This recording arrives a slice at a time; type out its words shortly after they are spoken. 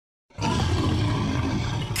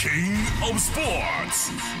King of Sports,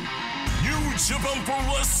 New Japan Pro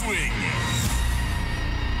Wrestling.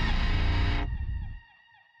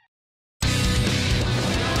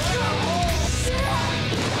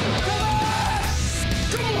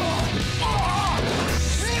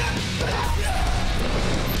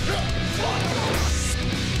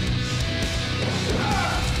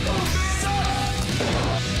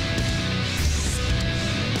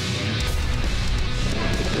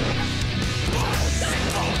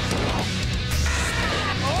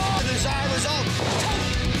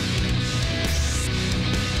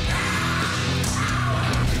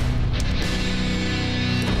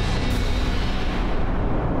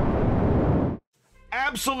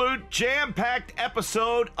 Absolute jam-packed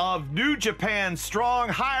episode of New Japan Strong.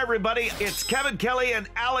 Hi, everybody. It's Kevin Kelly and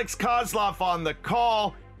Alex Kozlov on the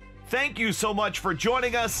call. Thank you so much for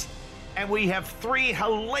joining us. And we have three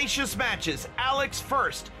hellacious matches. Alex,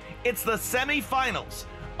 first, it's the semifinals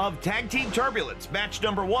of Tag Team Turbulence. Match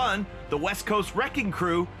number one, the West Coast Wrecking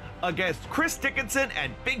Crew against Chris Dickinson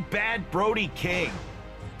and Big Bad Brody King.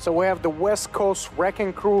 So we have the West Coast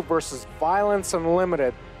Wrecking Crew versus Violence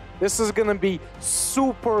Unlimited. This is going to be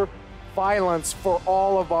super violence for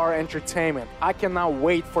all of our entertainment. I cannot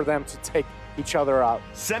wait for them to take each other out.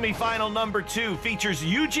 Semifinal number two features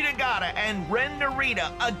Yuji Nagata and Ren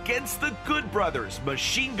Narita against the Good Brothers,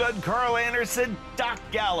 Machine Gun Carl Anderson, Doc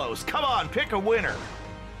Gallows. Come on, pick a winner.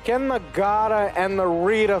 Can Nagata and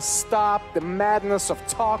Narita stop the madness of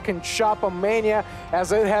talk and shop-a-mania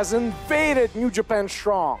as it has invaded New Japan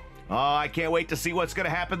Strong? Oh, I can't wait to see what's going to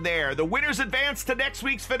happen there. The winners advance to next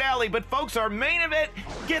week's finale, but folks, our main event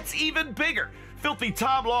gets even bigger. Filthy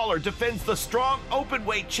Tom Lawlor defends the Strong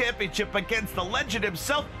Openweight Championship against the legend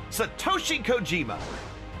himself, Satoshi Kojima.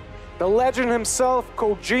 The legend himself,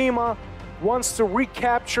 Kojima, wants to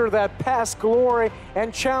recapture that past glory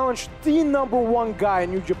and challenge the #1 guy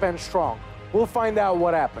in New Japan Strong. We'll find out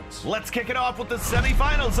what happens. Let's kick it off with the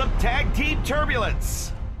semifinals of Tag Team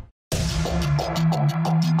Turbulence.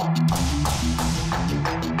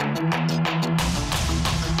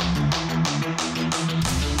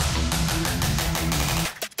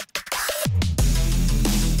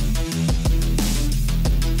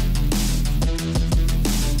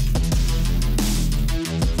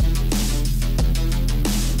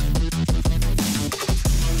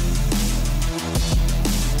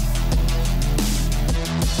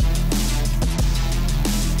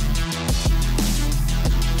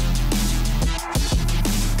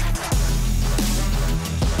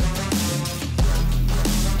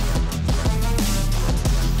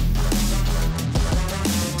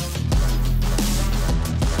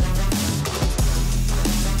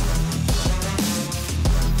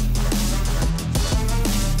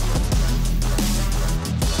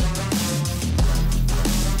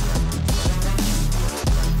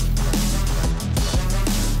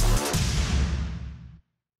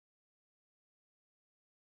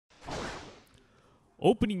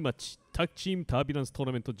オープニングマッチタッグチームタービュランストー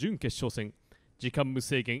ナメント準決勝戦、時間無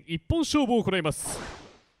制限一本勝負を行います。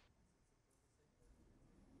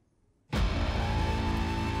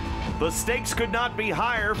 The stakes could not be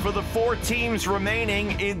higher for the four teams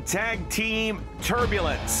remaining in Tag Team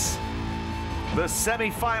Turbulence. The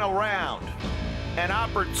semifinal round, an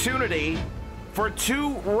opportunity for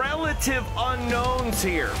two relative unknowns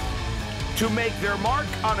here to make their mark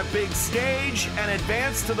on a big stage and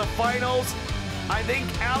advance to the finals. I think,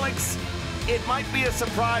 Alex, it might be a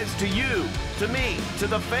surprise to you, to me, to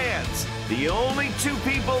the fans. The only two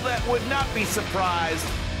people that would not be surprised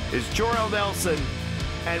is Jor-El Nelson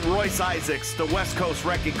and Royce Isaacs, the West Coast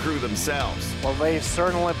Wrecking Crew themselves. Well, they've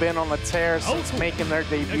certainly been on the tear since making their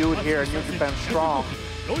debut here in New Japan Strong.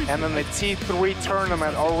 And in the T3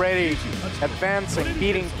 tournament already advancing,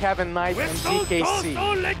 beating Kevin Knight and DKC.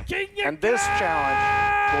 And this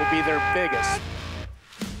challenge will be their biggest.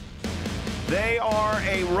 They are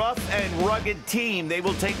a rough and rugged team. They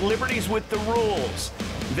will take liberties with the rules.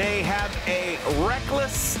 They have a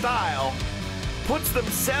reckless style, puts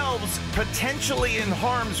themselves potentially in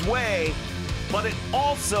harm's way, but it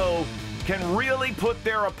also can really put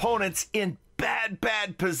their opponents in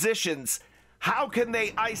bad positions. How can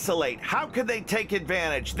they isolate? How can they take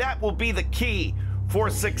advantage? That will be the key for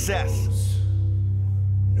success.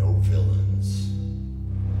 No villains.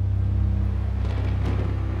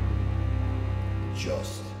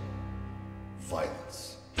 Just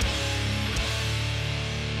violence.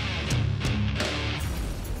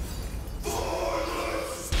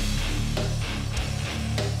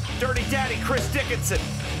 Dirty Daddy Chris Dickinson,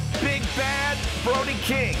 Big Bad Brody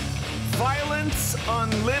King, Violence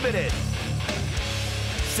Unlimited.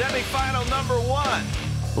 Semifinal number one,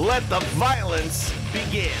 Let the violence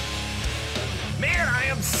begin. Man, I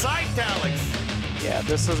am psyched, Alex. Yeah,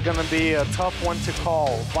 this is going to be a tough one to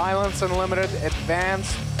call. Violence Unlimited,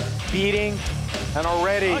 advanced, beating, and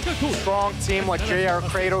already strong team like JR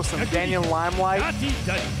Kratos and Daniel Limelight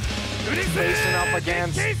facing up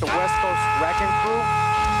against the West Coast Wrecking Crew.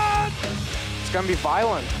 It's going to be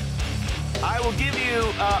violent. I will give you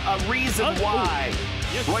a reason why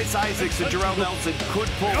Royce Isaacs and Jarrell Nelson could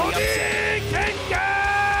pull the upset.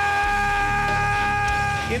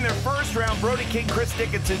 In their first round, Brody King, Chris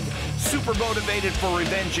Dickinson, super motivated for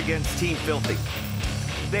revenge against Team Filthy.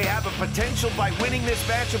 They have a potential by winning this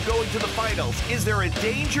match of going to the finals. Is there a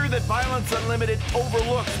danger that Violence Unlimited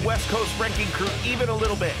overlooks West Coast Wrecking Crew even a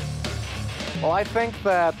little bit? Well, I think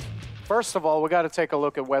that, first of all, we got to take a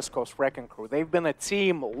look at West Coast Wrecking Crew. They've been a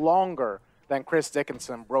team longer than Chris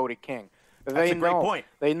Dickinson and Brody King. That's a great point.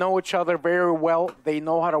 They know each other very well. They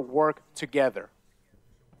know how to work together.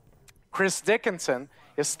 Chris Dickinson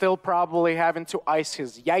is still probably having to ice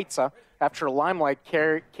his yaitza after Limelight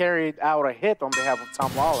carried out a hit on behalf of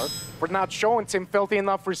Tom Lawlor for not showing Team Filthy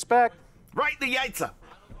enough respect. Right in the yaitza.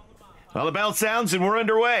 Well, the bell sounds and we're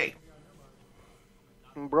underway.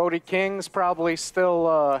 Brody King's probably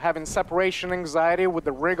still having separation anxiety with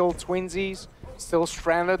the Wriggle twinsies, still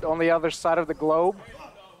stranded on the other side of the globe.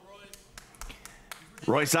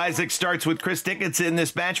 Royce Isaacs starts with Chris Dickinson.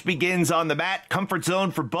 This match begins on the mat. Comfort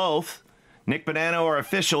zone for both. Nick Bonanno, our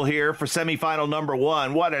official here for semifinal number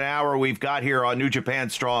 1. What an hour we've got here on New Japan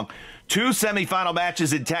Strong. 2 semifinal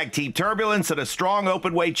matches in Tag Team Turbulence and a strong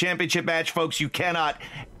open-weight championship match, folks. You cannot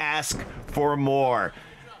ask for more.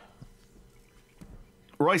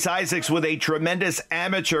 Royce Isaacs with a tremendous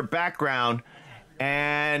amateur background,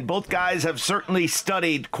 and both guys have certainly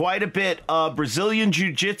studied quite a bit of Brazilian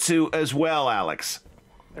Jiu-Jitsu as well, Alex.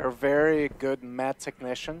 They're very good mat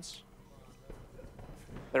technicians.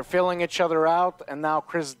 They're filling each other out, and now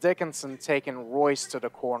Chris Dickinson taking Royce to the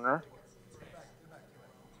corner.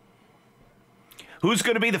 Who's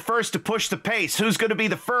going to be the first to push the pace? Who's going to be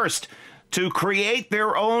the first to create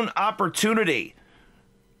their own opportunity?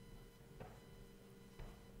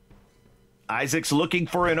 Isaacs looking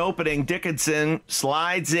for an opening. Dickinson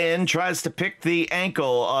slides in, tries to pick the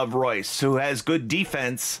ankle of Royce, who has good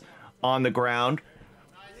defense on the ground.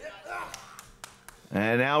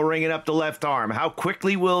 And now ringing up the left arm. How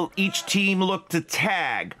quickly will each team look to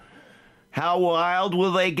tag? How wild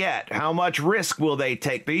will they get? How much risk will they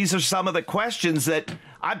take? These are some of the questions that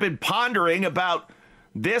I've been pondering about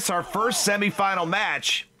this, our first semifinal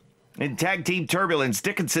match in Tag Team Turbulence.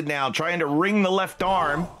 Dickinson now trying to ring the left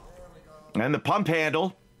arm. And the pump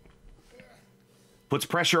handle puts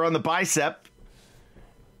pressure on the bicep.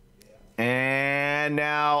 And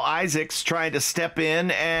now Isaacs trying to step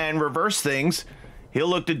in and reverse things. He'll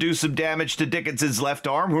look to do some damage to Dickinson's left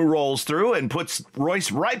arm, who rolls through and puts Royce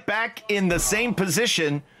right back in the same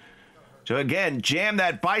position to, again, jam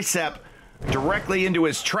that bicep directly into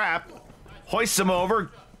his trap. Hoists him over.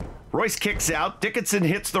 Royce kicks out. Dickinson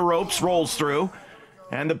hits the ropes, rolls through.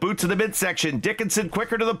 And the boot to the midsection. Dickinson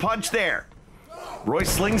quicker to the punch there. Royce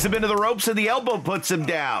slings him into the ropes and the elbow puts him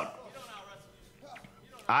down.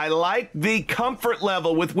 I like the comfort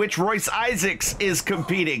level with which Royce Isaacs is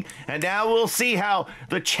competing. And now we'll see how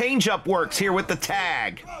the changeup works here with the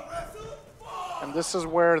tag. And this is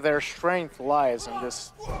where their strength lies in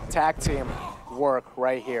this tag team work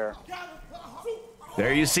right here.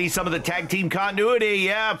 There you see some of the tag team continuity,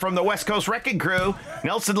 yeah, from the West Coast Wrecking Crew.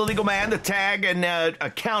 Nelson, the legal man, the tag, and a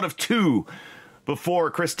count of 2 before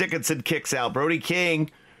Chris Dickinson kicks out. Brody King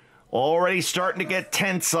already starting to get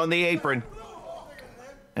tense on the apron.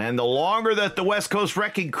 And the longer that the West Coast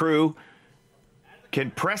Wrecking Crew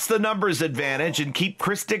can press the numbers advantage and keep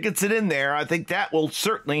Chris Dickinson in there, I think that will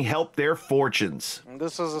certainly help their fortunes. And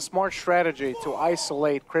this is a smart strategy to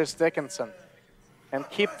isolate Chris Dickinson and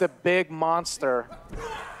keep the big monster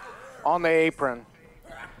on the apron.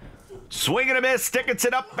 Swing and a miss,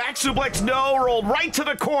 Dickinson up, back suplex, no, rolled right to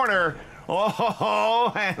the corner.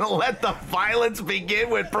 Oh, and let the violence begin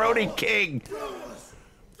with Brody King.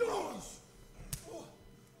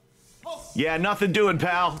 Yeah, nothing doing,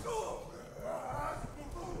 pal.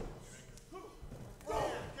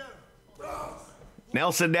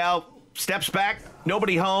 Nelson now steps back,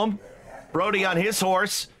 nobody home. Brody on his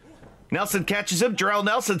horse. Nelson catches him. Jarrell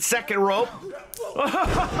Nelson, second rope.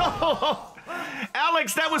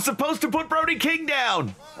 Alex, that was supposed to put Brody King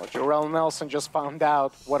down. Well, Jarrell Nelson just found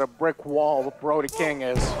out what a brick wall Brody King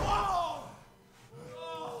is.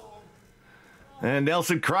 And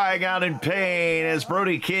Nelson crying out in pain as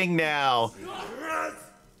Brody King now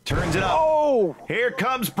Turns it up. Oh! Here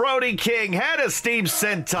comes Brody King, head of Steve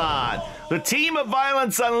Senton. The team of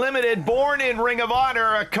Violence Unlimited, born in Ring of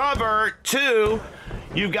Honor, a cover to.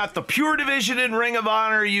 You've got the Pure Division in Ring of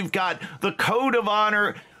Honor. You've got the Code of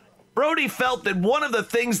Honor. Brody felt that one of the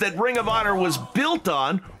things that Ring of Honor was built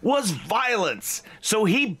on was violence. So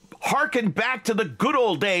he harkened back to the good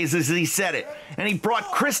old days, as he said it. And he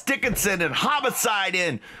brought Chris Dickinson and Homicide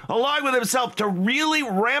in, along with himself, to really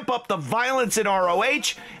ramp up the violence in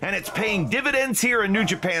ROH. And it's paying dividends here in New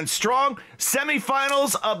Japan Strong.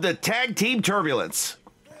 Semifinals of the Tag Team Turbulence.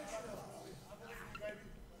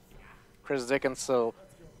 Chris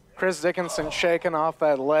Dickinson shaking off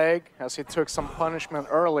that leg as he took some punishment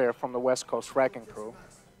earlier from the West Coast Wrecking Crew.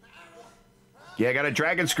 Yeah, got a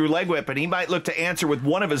dragon screw leg whip, and he might look to answer with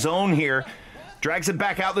one of his own here. Drags it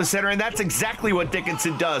back out the center, and that's exactly what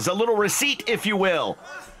Dickinson does. A little receipt, if you will.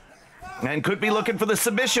 And could be looking for the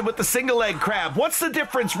submission with the single leg crab. What's the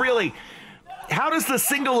difference, really? How does the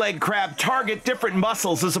single leg crab target different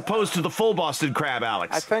muscles as opposed to the full Boston crab,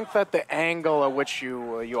 Alex? I think that the angle at which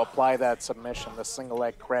you apply that submission, the single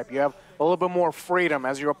leg crab, you have a little bit more freedom.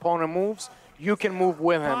 As your opponent moves, you can move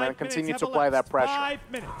with him and continue to apply that pressure. 5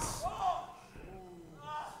 minutes.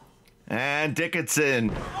 And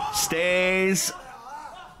Dickinson stays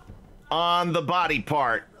on the body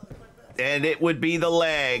part. And it would be the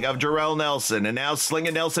leg of Jarrell Nelson. And now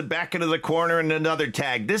slinging Nelson back into the corner and another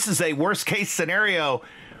tag. This is a worst-case scenario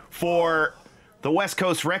for the West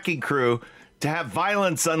Coast Wrecking Crew to have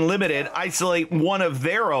Violence Unlimited isolate one of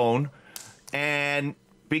their own and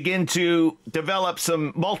begin to develop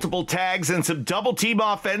some multiple tags and some double-team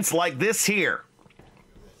offense like this here.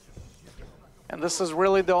 And this is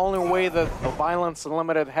really the only way that the Violence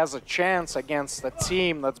Unlimited has a chance against a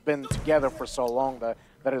team that's been together for so long, that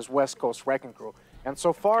is West Coast Wrecking Crew. And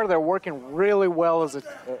so far, they're working really well as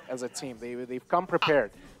a team. They've come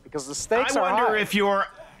prepared because the stakes are high. I wonder if you're...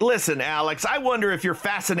 Listen, Alex, I wonder if your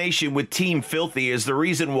fascination with Team Filthy is the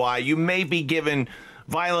reason why you may be giving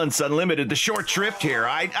Violence Unlimited the short shrift here.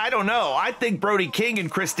 I don't know. I think Brody King and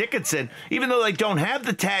Chris Dickinson, even though they don't have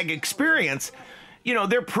the tag experience, you know,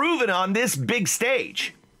 they're proven on this big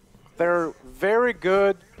stage. They're very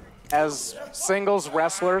good as singles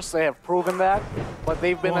wrestlers. They have proven that. But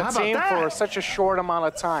they've been a team for such a short amount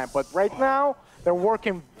of time. But right now, they're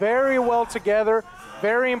working very well together,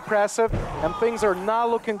 very impressive, and things are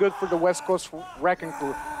not looking good for the West Coast Wrecking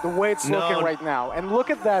Crew, the way it's looking right now. And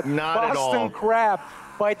look at that Boston Crab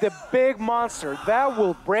by the big monster. That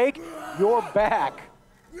will break your back.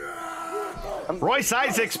 Royce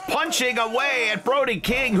Isaacs punching away at Brody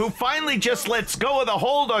King, who finally just lets go of the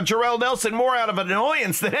hold on Jarrell Nelson more out of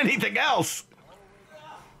annoyance than anything else.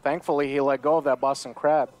 Thankfully, he let go of that Boston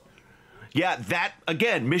Crab. Yeah, that,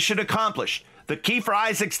 again, mission accomplished. The key for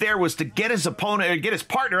Isaacs there was to get his opponent, or get his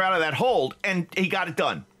partner out of that hold, and he got it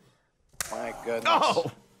done. My goodness.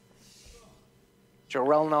 Oh!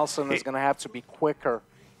 Jarrell Nelson is going to have to be quicker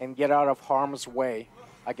and get out of harm's way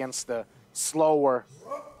against the slower,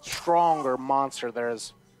 stronger monster there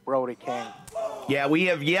is Brody King. Yeah, we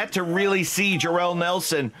have yet to really see Jarrell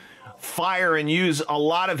Nelson fire and use a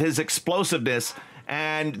lot of his explosiveness,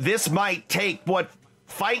 and this might take what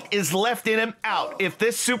fight is left in him out. If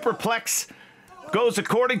this superplex goes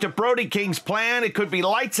according to Brody King's plan, it could be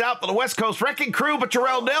lights out for the West Coast Wrecking Crew, but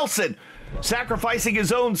Jarrell Nelson sacrificing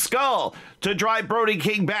his own skull to drive Brody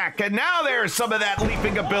King back. And now there's some of that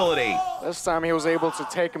leaping ability. This time he was able to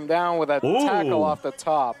take him down with that tackle off the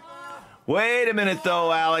top. Wait a minute,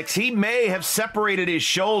 though, Alex. He may have separated his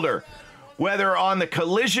shoulder. Whether on the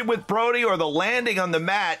collision with Brody or the landing on the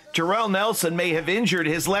mat, Jarrell Nelson may have injured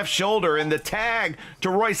his left shoulder, and the tag to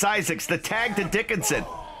Royce Isaacs, the tag to Dickinson.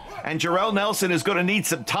 And Jarrell Nelson is going to need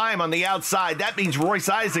some time on the outside. That means Royce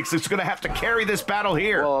Isaacs is going to have to carry this battle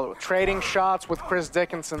here. Well, trading shots with Chris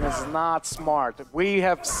Dickinson is not smart. We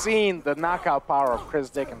have seen the knockout power of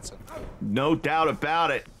Chris Dickinson. No doubt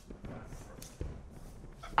about it.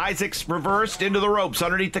 Isaacs reversed into the ropes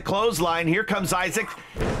underneath the clothesline. Here comes Isaac,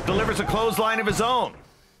 delivers a clothesline of his own.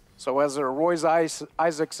 So as Royce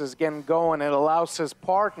Isaacs is getting going, it allows his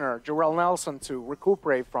partner, Jarrell Nelson, to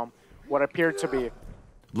recuperate from what appeared to be.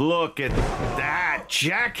 Look at that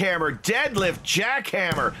jackhammer, deadlift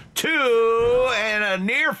jackhammer, 2, and a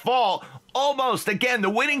near fall. Almost. Again, the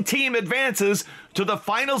winning team advances to the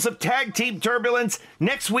finals of Tag Team Turbulence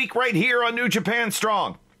next week right here on New Japan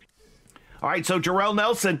Strong. All right, so Jarrell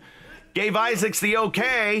Nelson gave Isaacs the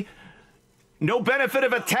okay. No benefit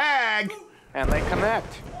of a tag. And they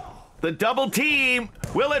connect. The double team.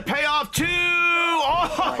 Will it pay off too?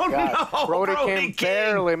 Oh, no. Brody King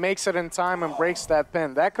barely makes it in time and breaks that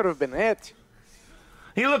pin. That could have been it.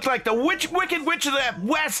 He looked like the wicked witch of the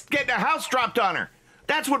West getting a house dropped on her.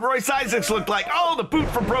 That's what Royce Isaacs looked like. Oh, the boot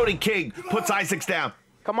from Brody King puts Isaacs down.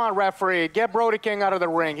 Come on, referee. Get Brody King out of the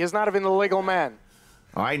ring. He's not even the legal man.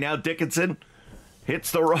 All right, now Dickinson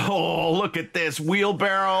hits the roll. Look at this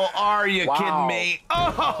wheelbarrow. Are you kidding me?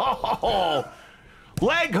 Oh,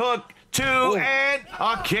 leg hook, and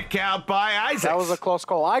a kick out by Isaacs. That was a close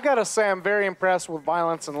call. I got to say, I'm very impressed with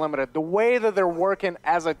Violence Unlimited. The way that they're working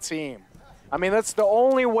as a team. I mean, that's the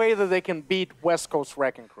only way that they can beat West Coast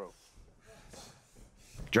Wrecking Crew.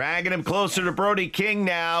 Dragging him closer to Brody King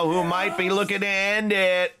now, who might be looking to end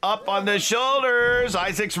it. Up on the shoulders.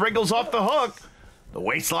 Isaacs wriggles off the hook. The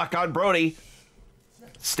waist lock on Brody.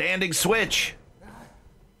 Standing switch.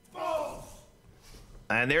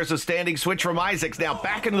 And there's a standing switch from Isaacs. Now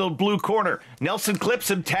back into the blue corner. Nelson clips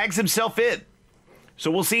him, tags himself in.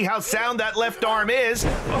 So we'll see how sound that left arm is.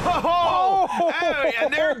 Hey,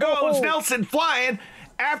 and there goes Nelson flying.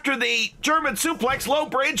 After the German suplex, low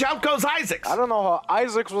bridge, out goes Isaacs. I don't know how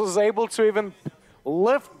Isaacs was able to even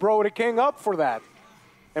lift Brody King up for that.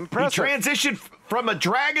 Impressive. He transitioned from a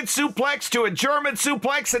dragon suplex to a German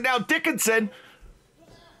suplex, and now Dickinson.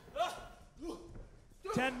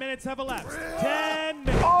 10 minutes have elapsed. 10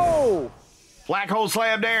 minutes. Oh! Black hole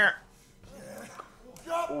slam there.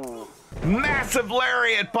 Ooh. Massive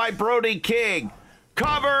lariat by Brody King.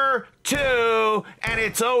 Cover 2, and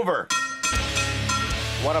it's over.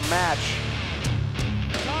 What a match.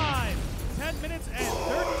 Time, 10 minutes and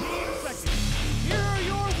 13 seconds. Here are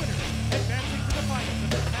your winners, advancing to the finals of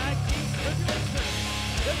the Tag Team Turbulence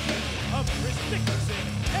Tournament. The team of Chris Dickinson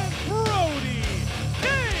and Brody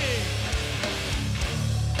King.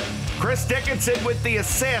 Chris Dickinson with the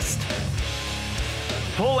assist,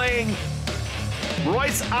 pulling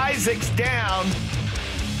Royce Isaacs down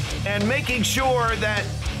and making sure that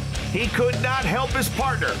he could not help his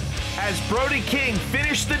partner as Brody King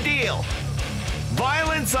finished the deal.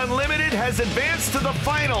 Violence Unlimited has advanced to the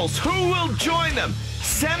finals. Who will join them?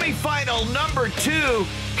 Semi-final number 2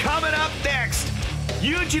 coming up next.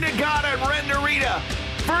 Yuji Nagata and Ren Narita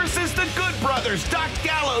versus the Good Brothers, Doc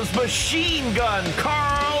Gallows, Machine Gun,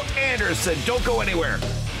 Carl Anderson. Don't go anywhere.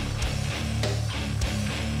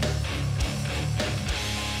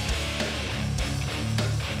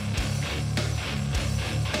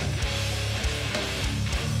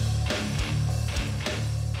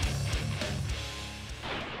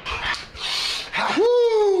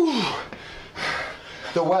 Woo!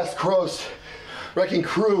 The West Coast Wrecking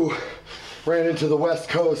Crew ran into the West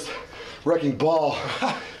Coast Wrecking Ball.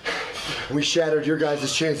 We shattered your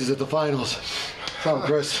guys' chances at the finals. Come on,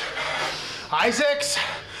 Chris. Isaacs,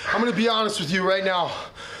 I'm gonna be honest with you right now.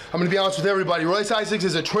 I'm gonna be honest with everybody. Royce Isaacs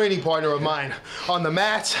is a training partner of mine. On the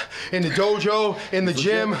mats, in the dojo, in the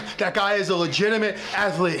gym. That guy is a legitimate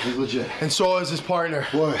athlete. He's legit. And so is his partner.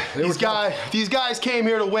 Boy, These guys came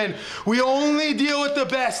here to win. We only deal with the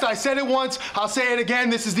best. I said it once, I'll say it again.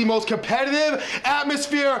 This is the most competitive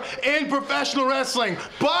atmosphere in professional wrestling.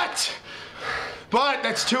 But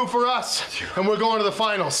that's 2 for us. And we're going to the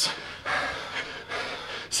finals.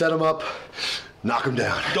 Set him up, knock him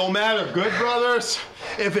down. Don't matter, Good Brothers.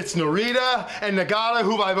 If it's Narita and Nagata,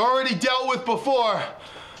 who I've already dealt with before,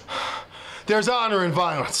 there's honor in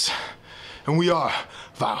violence. And we are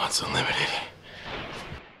Violence Unlimited.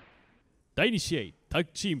 第2試合タッグ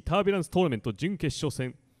チームタービュランストーナメント準決勝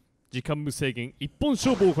戦、時間無制限一本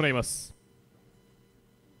勝負を行います。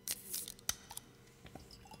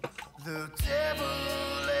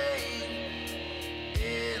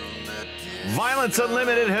Violence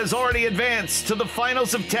Unlimited has already advanced to the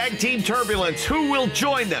finals of Tag Team Turbulence. Who will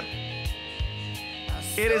join them?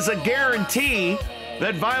 It is a guarantee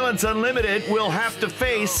that Violence Unlimited will have to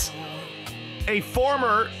face a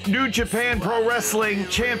former New Japan Pro Wrestling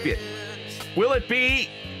champion. Will it be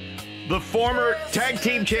the former tag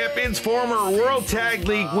team champions, former World Tag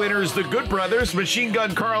League winners, the Good Brothers, Machine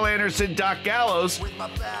Gun Carl Anderson, Doc Gallows,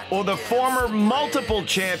 or the former multiple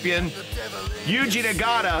champion, Yuji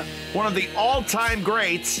Nagata, one of the all-time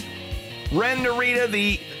greats, Ren Narita,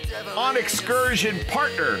 the on excursion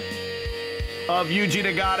partner of Yuji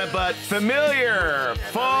Nagata, but familiar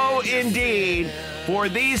foe indeed for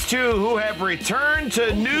these two who have returned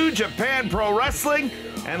to New Japan Pro Wrestling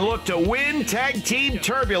and look to win Tag Team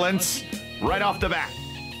Turbulence right off the bat.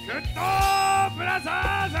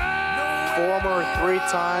 Former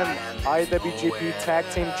 3-time IWGP Tag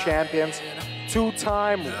Team Champions,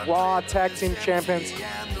 2-time Raw Tag Team Champions,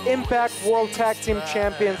 Impact World Tag Team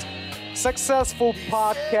Champions, successful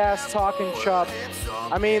podcast talking shop.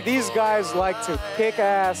 I mean, these guys like to kick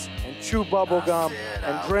ass and chew bubble gum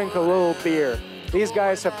and drink a little beer. These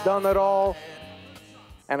guys have done it all.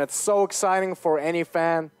 and it's so exciting for any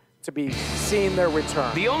fan to be seeing their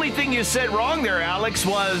return. The only thing you said wrong there, Alex,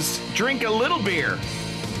 was drink a little beer.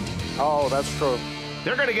 Oh, that's true.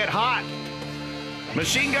 They're going to get hot.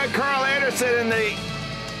 Machine Gun Carl Anderson and the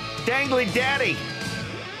Dangly Daddy,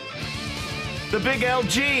 the big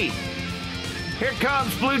LG. Here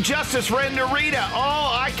comes Blue Justice Ren Narita. Oh,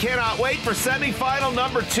 I cannot wait for semifinal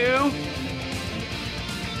number 2.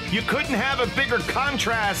 You couldn't have a bigger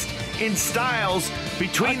contrast in styles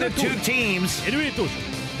between the two teams. NWA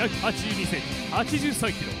当初182センチ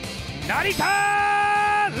83キロ成田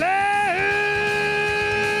レ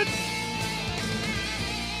ン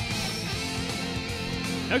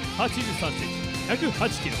183センチ108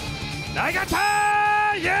キロ永田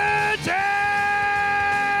裕二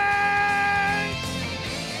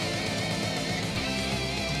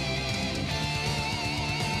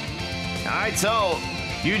All right, so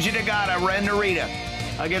Yuji Nagata, Ren Narita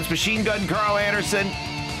against Machine Gun Carl Anderson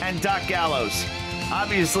and Doc Gallows.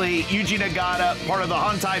 Obviously, Yuji Nagata, part of the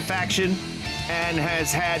Hontai faction, and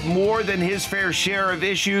has had more than his fair share of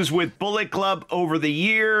issues with Bullet Club over the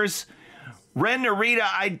years. Ren Narita,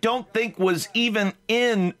 I don't think, was even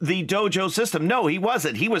in the dojo system. No, he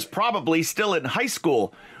wasn't. He was probably still in high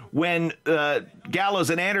school when Gallows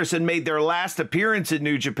and Anderson made their last appearance in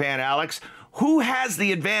New Japan, Alex. Who has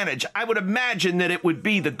the advantage? I would imagine that it would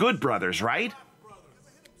be the Good Brothers, right?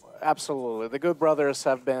 Absolutely. The Good Brothers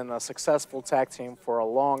have been a successful tag team for a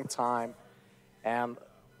long time. And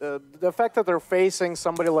the fact that they're facing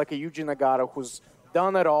somebody like a Yuji Nagata who's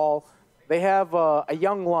done it all, they have a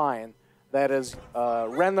young lion that is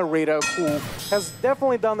Ren Narita, who has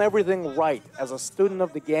definitely done everything right as a student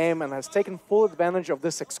of the game and has taken full advantage of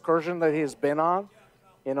this excursion that he has been on.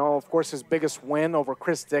 You know, of course, his biggest win over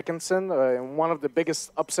Chris Dickinson, and one of the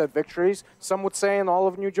biggest upset victories, some would say, in all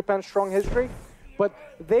of New Japan Strong history. But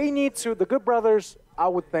they need to, the Good Brothers, I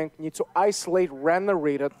would think, need to isolate Ren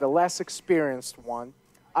Narita, the less experienced one,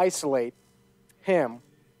 isolate him,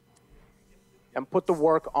 and put the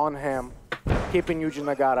work on him, keeping Yuji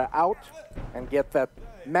Nagata out, and get that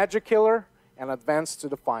Magic Killer and advance to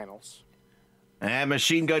the finals. And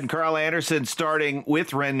Machine Gun Carl Anderson starting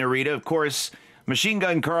with Ren Narita. Of course, Machine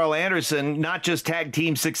Gun Carl Anderson, not just tag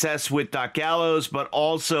team success with Doc Gallows, but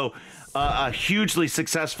also a hugely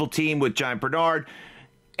successful team with Giant Bernard.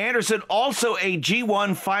 Anderson, also a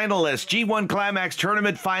G1 finalist, G1 Climax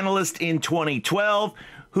Tournament finalist in 2012.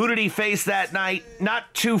 Who did he face that night?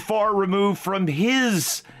 Not too far removed from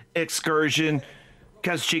his excursion,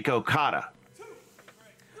 Kazuchika Okada.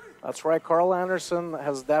 That's right. Carl Anderson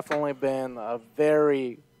has definitely been a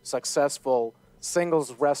very successful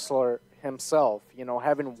singles wrestler himself, you know,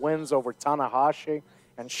 having wins over Tanahashi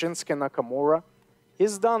and Shinsuke Nakamura.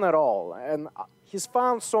 He's done it all, and he's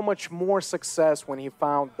found so much more success when he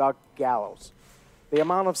found Doc Gallows. The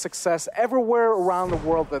amount of success everywhere around the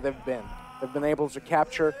world that they've been able to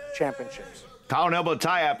capture championships. Collar and elbow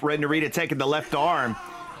tie-up, Ren Narita taking the left arm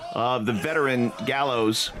of the veteran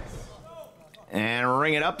Gallows. And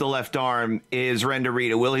ringing up the left arm is Ren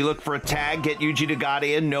Narita. Will he look for a tag, get Yuji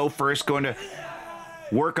Nagata in? No, first going to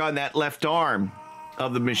work on that left arm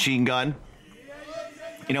of the Machine Gun.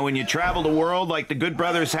 You know, when you travel the world like the Good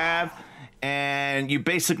Brothers have, and you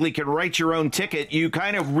basically can write your own ticket, you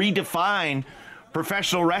kind of redefine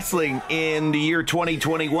professional wrestling in the year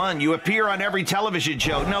 2021. You appear on every television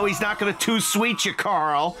show. No, he's not going to too sweet you,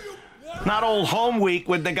 Carl. Not old home week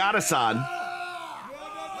with Nagata-san.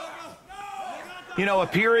 You know,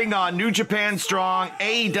 appearing on New Japan Strong,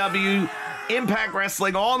 AEW, Impact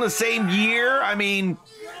Wrestling, all in the same year. I mean,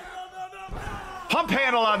 pump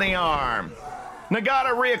handle on the arm.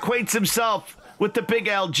 Nagata reacquaints himself with the big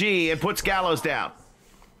LG and puts Gallows down.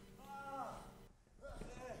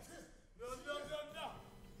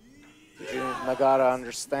 Nagata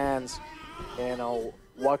understands, you know,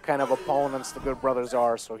 what kind of opponents the Good Brothers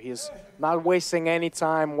are, so he's not wasting any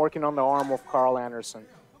time working on the arm of Carl Anderson.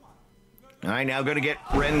 All right, now going to get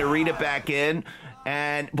Ren Narita back in.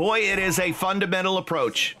 And, boy, it is a fundamental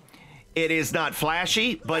approach. It is not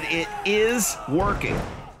flashy, but it is working.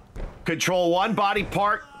 Control one body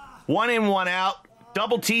part, one in, one out.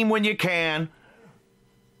 Double team when you can.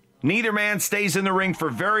 Neither man stays in the ring for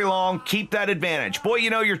very long. Keep that advantage. Boy, you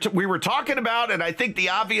know, we were talking about, and I think the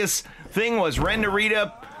obvious thing was Ren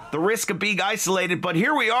Narita, the risk of being isolated. But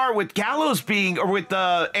here we are with Gallows being, or with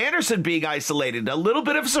Anderson being isolated. A little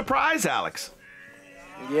bit of a surprise, Alex.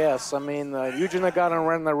 Yes, I mean, Yuji Nagata and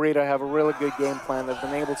Ren Narita have a really good game plan. They've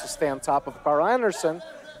been able to stay on top of Carl Anderson,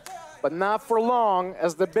 but not for long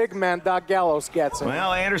as the big man, Doc Gallows, gets him.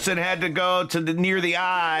 Well, Anderson had to go to near the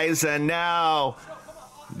eyes, and now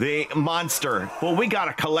the monster. Well, we got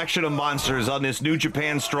a collection of monsters on this New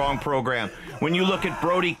Japan Strong program. When you look at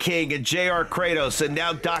Brody King and JR Kratos and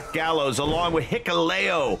now Doc Gallows along with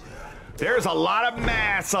Hikuleo, there's a lot of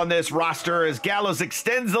mass on this roster as Gallows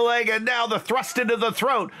extends the leg and now the thrust into the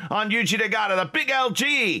throat on Yuji Nagata. The big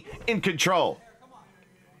LG in control.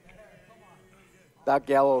 Doc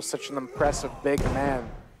Gallows, such an impressive big man.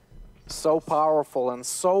 So powerful and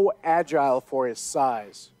so agile for his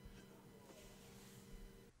size.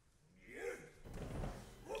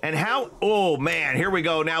 And how, oh man, here we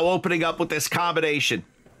go now opening up with this combination.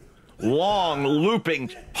 Long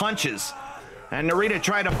looping punches. And Narita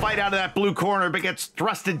trying to fight out of that blue corner but gets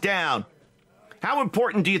thrusted down. How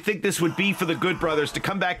important do you think this would be for the Good Brothers to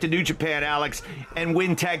come back to New Japan, Alex, and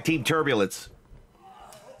win Tag Team Turbulence?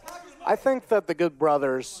 I think that the Good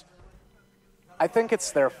Brothers, I think it's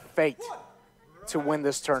their fate to win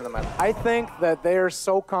this tournament. I think that they're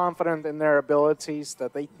so confident in their abilities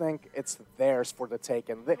that they think it's theirs for the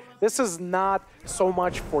taking. This is not so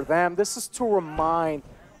much for them. This is to remind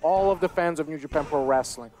all of the fans of New Japan Pro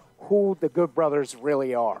Wrestling who the Good Brothers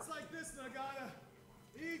really are.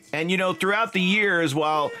 And you know, throughout the years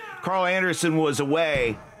while Carl Anderson was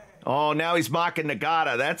away, oh, now he's mocking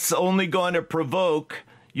Nagata. That's only going to provoke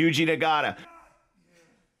Yuji Nagata.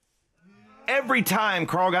 Every time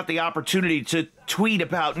Carl got the opportunity to tweet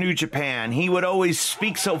about New Japan, he would always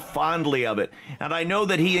speak so fondly of it. And I know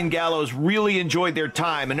that he and Gallows really enjoyed their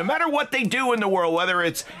time. And no matter what they do in the world, whether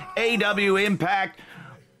it's AW, Impact,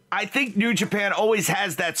 I think New Japan always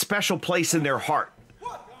has that special place in their heart.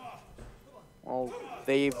 Well,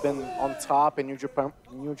 they've been on top in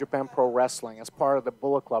New Japan Pro Wrestling as part of the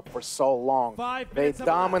Bullet Club for so long. They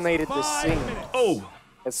dominated the scene. Oh!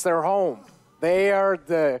 It's their home. They are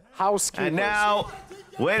the housekeepers. And now,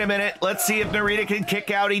 wait a minute. Let's see if Narita can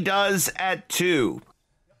kick out. He does at 2.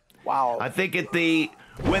 Wow. I think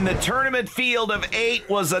when the tournament field of 8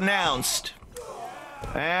 was announced,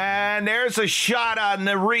 and there's a shot on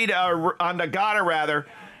Nagata rather.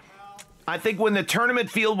 I think when the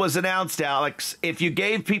tournament field was announced, Alex, if you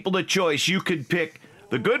gave people the choice, you could pick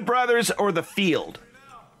the Good Brothers or the field.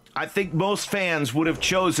 I think most fans would have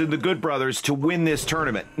chosen the Good Brothers to win this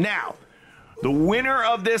tournament. Now, the winner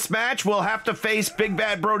of this match will have to face Big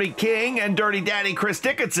Bad Brody King and Dirty Daddy Chris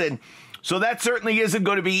Dickinson. So that certainly isn't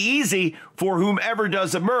going to be easy for whomever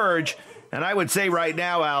does emerge. And I would say right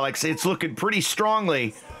now, Alex, it's looking pretty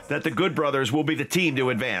strongly that the Good Brothers will be the team to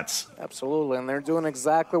advance. Absolutely, and they're doing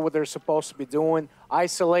exactly what they're supposed to be doing,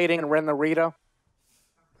 isolating Ren Narita,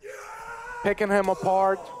 picking him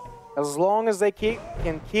apart, as long as they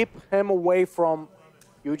can keep him away from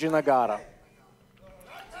Yuji Nagata.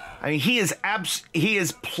 I mean, he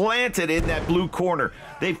is planted in that blue corner.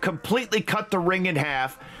 They've completely cut the ring in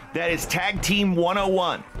half. That is Tag Team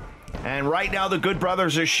 101. And right now, the Good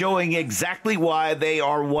Brothers are showing exactly why they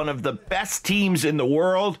are one of the best teams in the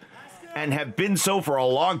world and have been so for a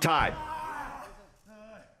long time.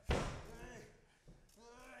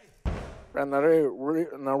 And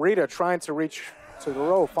Narita trying to reach to the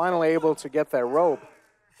rope, finally able to get that rope.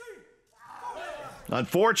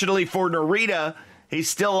 Unfortunately for Narita, he's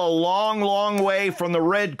still a long, long way from the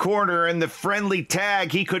red corner and the friendly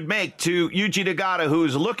tag he could make to Yuji Nagata,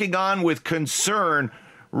 who's looking on with concern,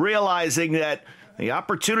 realizing that the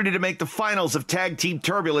opportunity to make the finals of Tag Team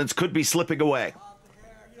Turbulence could be slipping away.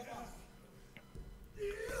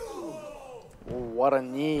 What a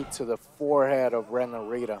knee to the forehead of Ren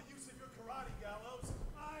Narita.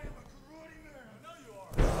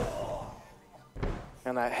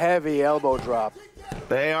 And a heavy elbow drop.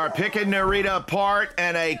 They are picking Narita apart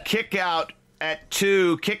and a kick out at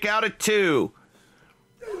 2. Kick out at 2.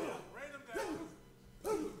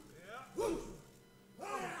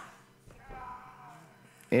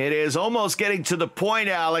 It is almost getting to the point,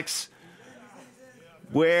 Alex,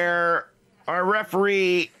 where our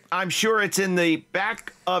referee, I'm sure it's in the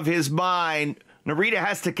back of his mind, Narita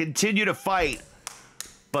has to continue to fight.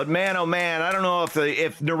 But man, oh man, I don't know if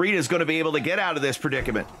Narita is going to be able to get out of this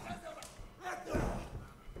predicament.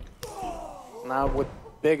 Now with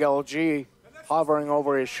Big LG hovering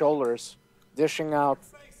over his shoulders, dishing out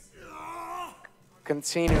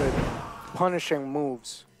continued punishing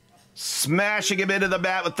moves. Smashing him into the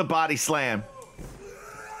mat with the body slam.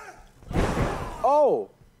 Oh!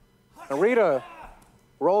 Narita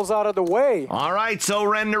rolls out of the way. All right, so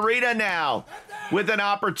Ren Narita now with an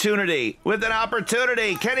opportunity.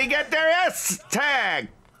 Can he get there? Yes! Tag!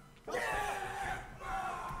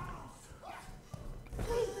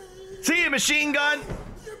 See you, machine gun!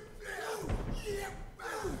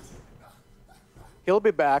 He'll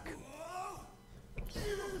be back.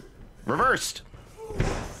 Reversed.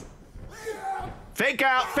 Fake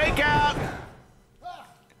out, fake out.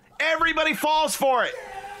 Everybody falls for it.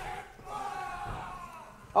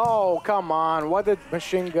 Oh, come on. What did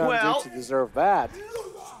Machine Gun do to deserve that?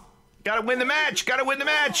 Gotta win the match. Gotta win the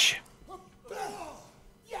match.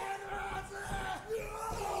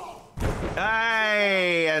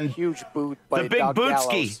 Hey, and huge boot by the big Doug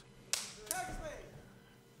bootski.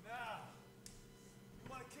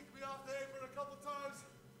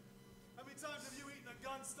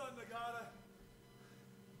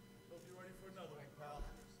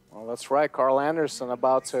 Well, that's right. Carl Anderson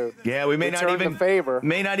about to we may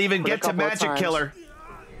not even get to Magic Killer.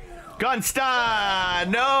 Gun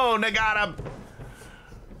stun. No, Nagata.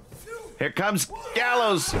 Here comes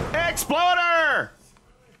Gallows. Exploder.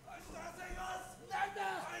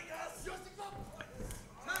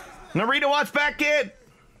 Narita wants back in.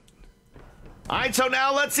 All right, so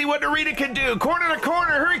now let's see what Narita can do. Corner to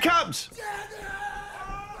corner. Here he comes.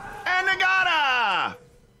 And Nagata.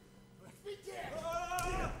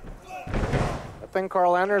 I think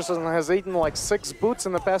Carl Anderson has eaten like 6 boots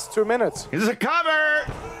in the past 2 minutes. This is a cover.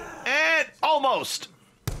 And almost.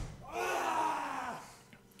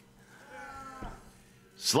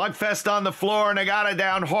 Slugfest on the floor. Nagata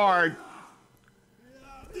down hard.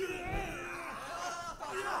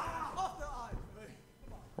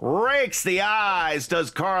 Rakes the eyes, does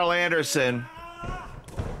Carl Anderson.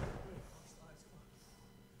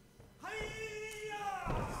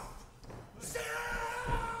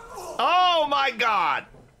 Oh my God!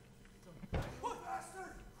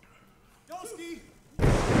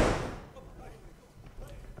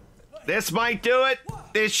 This might do it.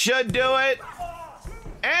 This should do it.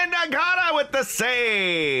 And Nagata with the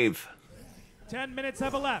save. 10 minutes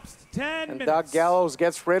have elapsed. 10 minutes. Doug Gallows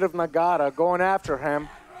gets rid of Nagata, going after him.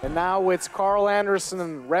 And now it's Carl Anderson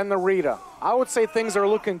and Ren Narita. I would say things are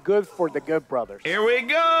looking good for the Good Brothers. Here we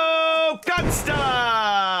go! Gun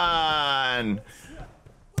stun!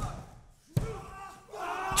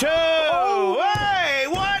 2! Oh. Hey,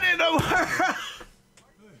 what in the world?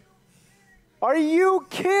 Are you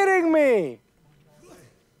kidding me?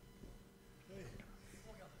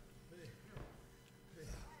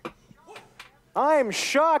 I am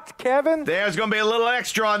shocked, Kevin. There's going to be a little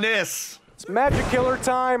extra on this. It's Magic Killer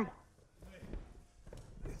time.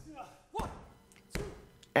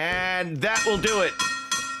 And that will do it.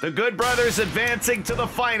 The Good Brothers advancing to the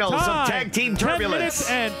finals of Tag Team Turbulence. 10 minutes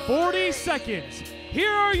and 40 seconds.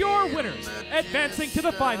 Here are your winners, advancing to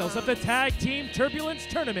the finals of the Tag Team Turbulence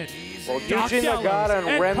Tournament. Well, Yuji Nagata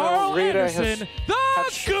and Ren Narita have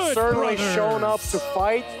certainly shown up to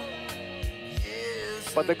fight,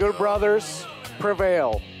 but the Good Brothers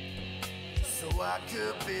prevail.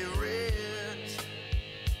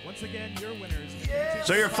 Once again, your winners.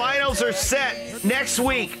 So your finals are set next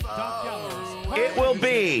week. It will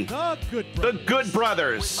be the Good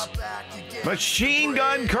Brothers, Machine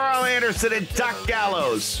Gun Carl Anderson and Doc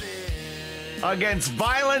Gallows against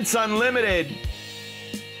Violence Unlimited,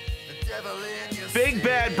 Big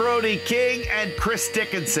Bad Brody King, and Chris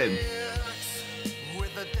Dickinson.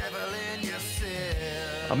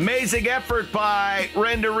 Amazing effort by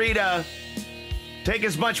Ren Narita. Take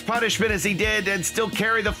as much punishment as he did and still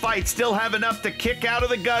carry the fight. Still have enough to kick out of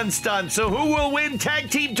the gun stun. So who will win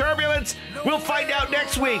Tag Team Turbulence? We'll find out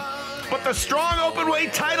next week. But the strong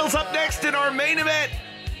openweight title's up next in our main event.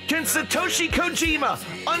 Can Satoshi Kojima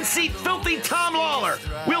unseat filthy Tom Lawlor?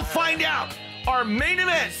 We'll find out. Our main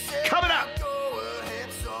event coming up.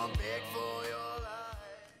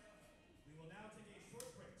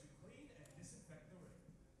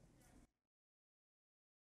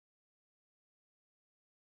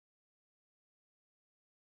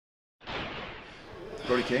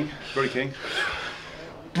 Brody King. Brody King.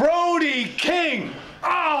 Brody King!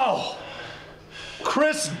 Oh!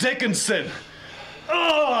 Chris Dickinson.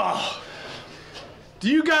 Oh! Do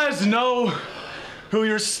you guys know who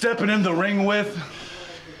you're stepping in the ring with?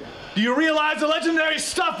 Do you realize the legendary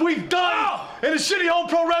stuff we've done in a shitty old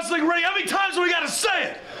pro wrestling ring? How many times do we gotta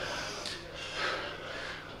say it?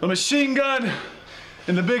 The Machine Gun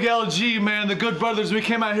and the Big LG, man, the Good Brothers, we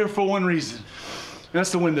came out here for one reason. And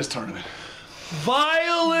that's to win this tournament.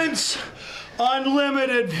 Violence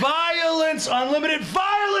Unlimited, Violence Unlimited,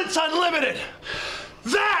 Violence Unlimited.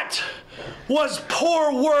 That was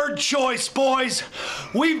poor word choice, boys.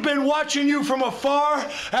 We've been watching you from afar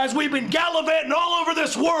as we've been gallivanting all over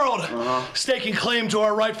this world, staking claim to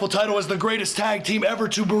our rightful title as the greatest tag team ever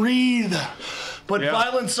to breathe. But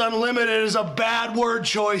Violence Unlimited is a bad word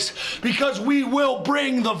choice because we will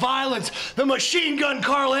bring the violence. The Machine Gun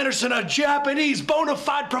Carl Anderson, a Japanese bona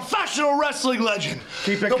fide professional wrestling legend.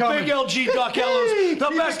 Keep it the coming. Big LG Doc Ellos, the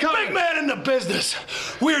best big man in the business.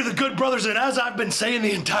 We're the Good Brothers, and as I've been saying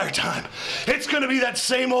the entire time, it's gonna be that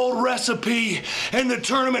same old recipe in the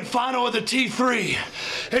tournament final of the T3.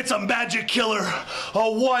 It's a magic killer,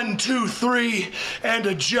 a 1, 2, 3, and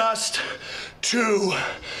a just too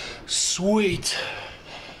sweet.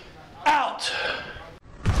 Out.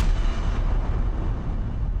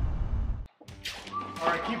 All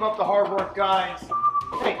right, keep up the hard work, guys.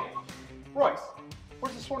 Hey, Royce,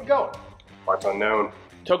 where's this one going? Parts unknown.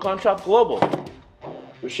 Tocon Shop Global.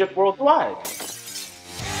 We ship worldwide.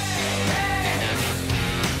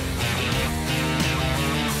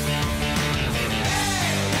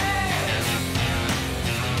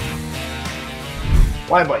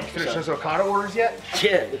 Why, buddy? You finished those Okada orders yet?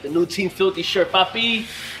 Yeah, with the new Team Filthy shirt, papi.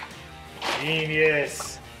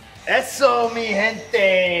 Genius. Eso, mi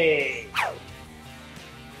gente.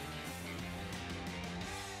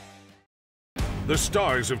 The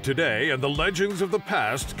stars of today and the legends of the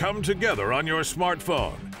past come together on your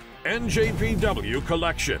smartphone. NJPW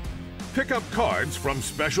Collection. Pick up cards from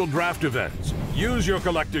special draft events. Use your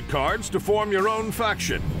collected cards to form your own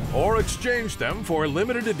faction or exchange them for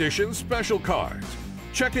limited edition special cards.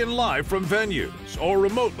 Check in live from venues or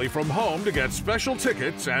remotely from home to get special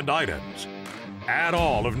tickets and items. Add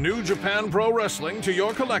all of New Japan Pro Wrestling to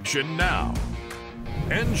your collection now.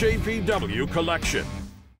 NJPW Collection.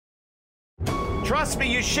 Trust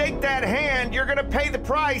me, you shake that hand, you're gonna pay the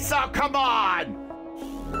price. Oh, come on!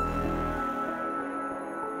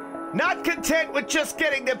 Not content with just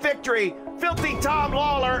getting the victory, Filthy Tom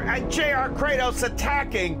Lawlor and JR Kratos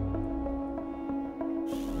attacking.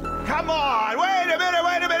 Come on, wait a minute,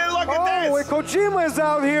 look at this! Kojima is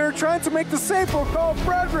out here trying to make the save for Carl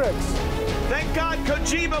Fredericks. Thank God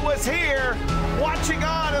Kojima was here, watching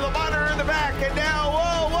on in the monitor in the back, and now,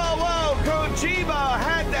 whoa, Kojima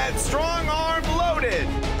had that strong arm loaded.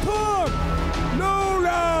 Punk!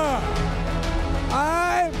 Lola!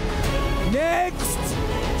 I'm next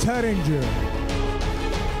challenger.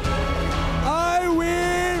 I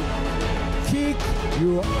will kick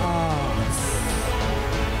your ass.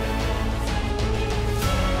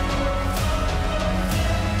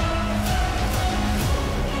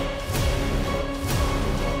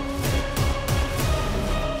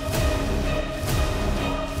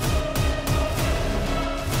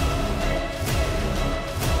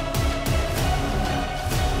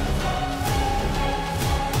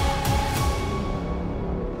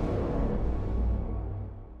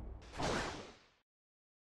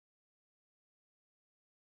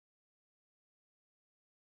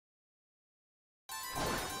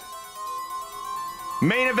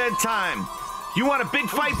 Main event time. You want a big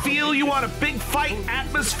fight feel? You want a big fight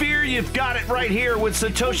atmosphere? You've got it right here with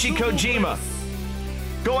Satoshi Kojima.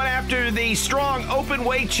 Going after the strong open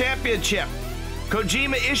weight championship.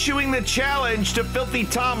 Kojima issuing the challenge to Filthy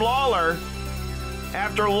Tom Lawlor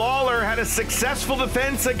after Lawlor had a successful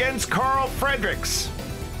defense against Carl Fredericks.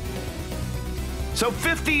 So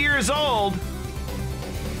 50 years old,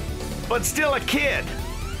 but still a kid.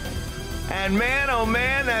 And man, oh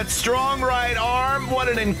man, that strong right arm, what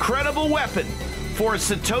an incredible weapon for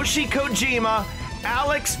Satoshi Kojima.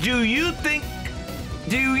 Alex, do you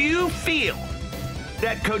feel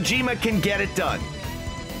that Kojima can get it done?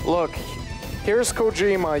 Look, here's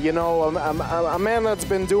Kojima, you know, a man that's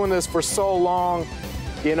been doing this for so long,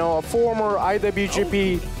 you know, a former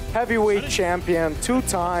IWGP heavyweight champion 2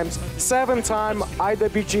 times, 7-time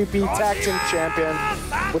IWGP tag team champion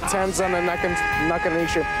with Tenzan and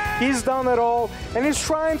Nakanishi. He's done it all, and he's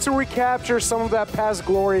trying to recapture some of that past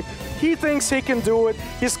glory. He thinks he can do it.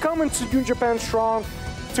 He's coming to New Japan Strong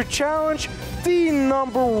to challenge the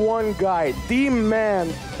 #1 guy, the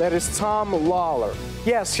man that is Tom Lawlor.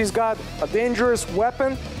 Yes, he's got a dangerous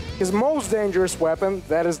weapon, his most dangerous weapon,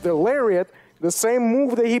 that is the lariat, the same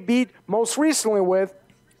move that he beat most recently with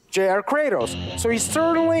JR Kratos. So he's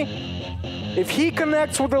certainly, if he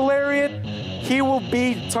connects with the lariat, he will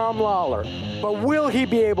beat Tom Lawlor. But will he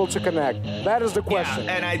be able to connect? That is the question.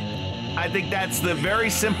 Yeah, and I think that's the very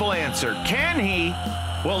simple answer. Can he?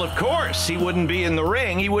 Well, of course, he wouldn't be in the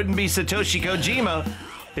ring. He wouldn't be Satoshi Kojima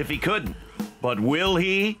if he couldn't. But will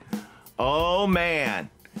he? Oh,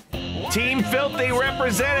 man. Team Filthy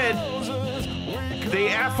represented. The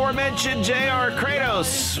aforementioned JR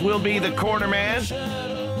Kratos will be the cornerman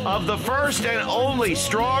of the first and only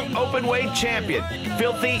strong openweight champion,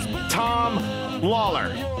 Filthy Tom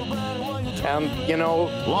Lawlor. And, you know,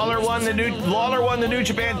 Lawlor won the New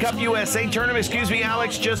Japan Cup USA tournament. Excuse me,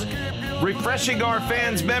 Alex, just Refreshing our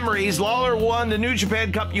fans' memories, Lawlor won the New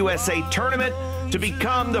Japan Cup USA tournament to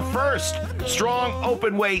become the first strong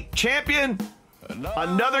openweight champion.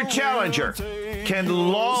 Another challenger. Can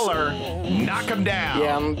Lawlor knock him down?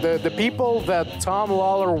 Yeah, and the people that Tom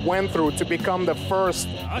Lawlor went through to become the first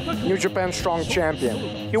New Japan Strong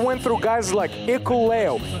champion. He went through guys like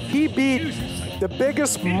Hikuleo. He beat the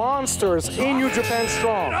biggest monsters in New Japan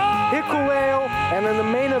Strong. Hikuleo, and in the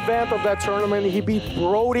main event of that tournament, he beat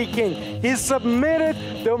Brody King. He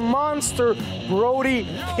submitted the monster Brody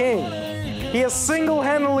King. He has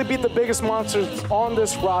single-handedly beat the biggest monsters on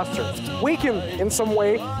this roster. We can, in some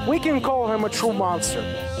way, we can call him a true monster.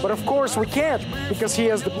 But of course we can't, because he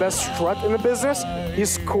has the best strut in the business.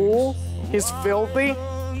 He's cool, he's filthy,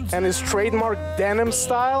 and his trademark denim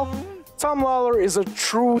style. Tom Lawlor is a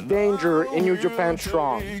true danger in New Japan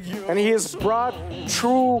Strong. And he has brought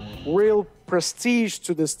true, real prestige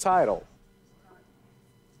to this title.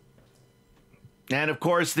 And of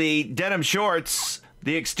course, the denim shorts.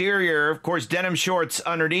 The exterior, of course, denim shorts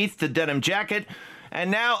underneath the denim jacket. And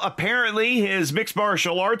now, apparently, his mixed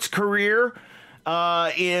martial arts career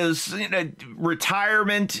is,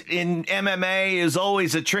 retirement in MMA is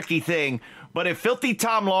always a tricky thing. But if Filthy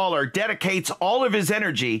Tom Lawlor dedicates all of his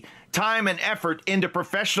energy, time, and effort into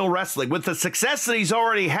professional wrestling, with the success that he's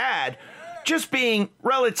already had, just being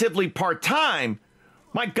relatively part-time,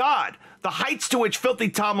 my God, the heights to which Filthy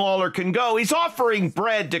Tom Lawlor can go. He's offering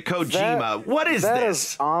bread to Kojima. What is this? That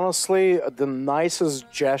is honestly the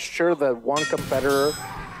nicest gesture that one competitor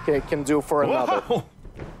can do for another. Whoa.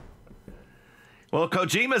 Well,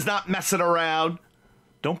 Kojima's not messing around.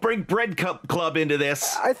 Don't bring Bread Club into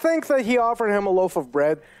this. I think that he offered him a loaf of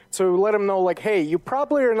bread to let him know, like, hey, you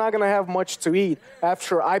probably are not going to have much to eat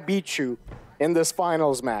after I beat you in this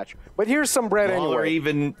finals match. But here's some bread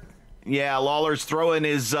anyway. Lawlor's throwing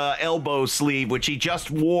his elbow sleeve, which he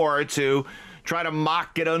just wore to try to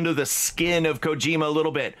mock it under the skin of Kojima a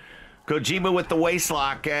little bit. Kojima with the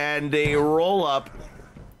waistlock and a roll-up.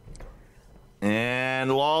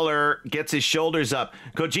 And Lawlor gets his shoulders up.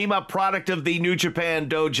 Kojima, product of the New Japan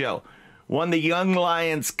Dojo, won the Young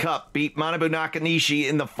Lions Cup, beat Manabu Nakanishi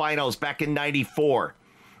in the finals back in '94,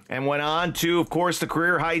 and went on to, of course, the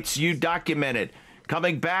career heights you documented.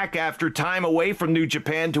 Coming back after time away from New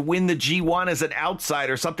Japan to win the G1 as an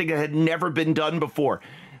outsider, something that had never been done before.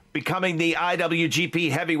 Becoming the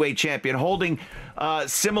IWGP Heavyweight Champion, holding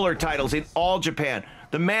similar titles in All Japan.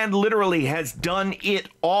 The man literally has done it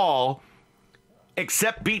all,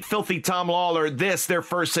 except beat Filthy Tom Lawlor, their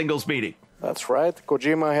first singles meeting. That's right.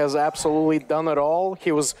 Kojima has absolutely done it all.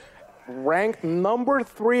 He was ranked number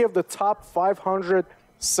 3 of the top 500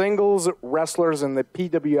 singles wrestlers in the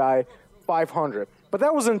PWI 500. But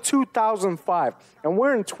that was in 2005, and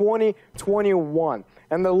we're in 2021.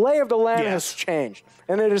 And the lay of the land has changed.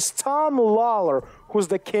 And it is Tom Lawlor who's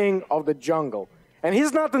the king of the jungle. And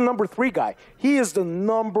he's not the number 3 guy. He is the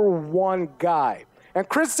number 1 guy. And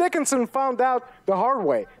Chris Dickinson found out the hard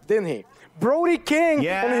way, didn't he? Brody King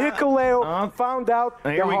and Hikuleo found out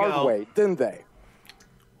the hard way, didn't they?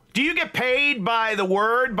 Do you get paid by the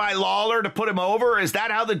word, by Lawlor, to put him over? Is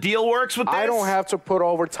that how the deal works with this? I don't have to put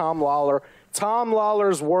over Tom Lawlor. Tom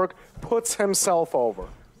Lawlor's work puts himself over.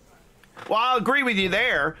 Well, I'll agree with you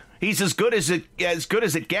there. He's as good as it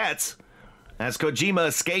gets. As Kojima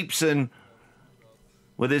escapes and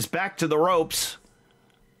with his back to the ropes.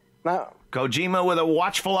 Now, Kojima with a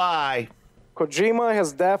watchful eye. Kojima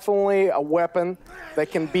has definitely a weapon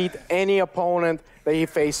that can beat any opponent that he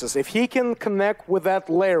faces. If he can connect with that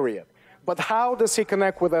lariat. But how does he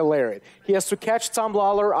connect with that lariat? He has to catch Tom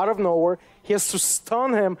Lawlor out of nowhere. He has to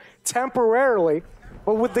stun him temporarily.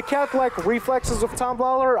 But with the cat-like reflexes of Tom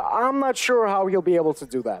Lawlor, I'm not sure how he'll be able to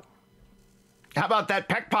do that. How about that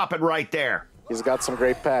pec popping right there? He's got some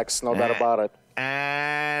great pecs, no doubt about it.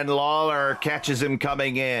 And Lawlor catches him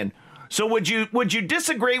coming in. So would you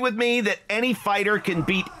disagree with me that any fighter can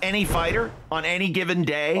beat any fighter on any given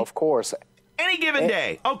day? Of course. Any given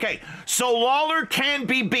day. Okay, so Lawlor can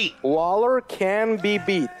be beat. Lawlor can be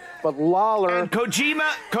beat, but Lawlor... And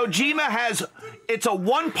Kojima has... It's a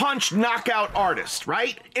one-punch knockout artist,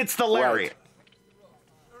 right? It's the lariat.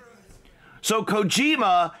 Right. So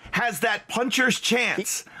Kojima has that puncher's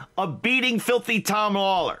chance of beating Filthy Tom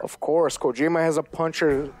Lawlor. Of course, Kojima has a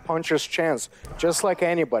puncher's chance, just like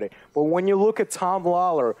anybody. But when you look at Tom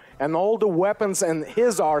Lawlor and all the weapons in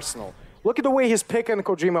his arsenal, look at the way he's picking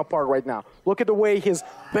Kojima apart right now. Look at the way he's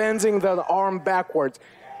bending the arm backwards,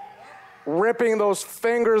 ripping those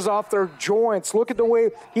fingers off their joints. Look at the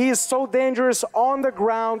way he is so dangerous on the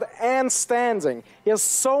ground and standing. He has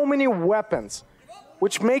so many weapons,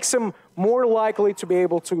 which makes him more likely to be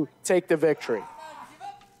able to take the victory.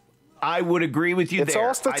 I would agree with you it's there.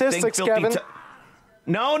 All statistics, Kevin.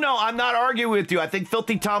 No, I'm not arguing with you. I think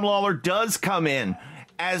Filthy Tom Lawlor does come in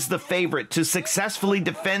as the favorite to successfully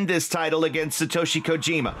defend this title against Satoshi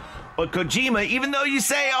Kojima. But Kojima, even though you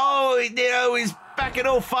say, oh, he's back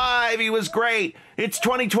in 05, he was great, it's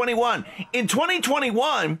 2021. In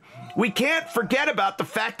 2021, we can't forget about the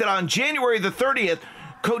fact that on January the 30th,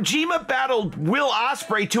 Kojima battled Will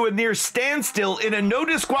Ospreay to a near standstill in a no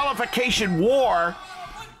disqualification war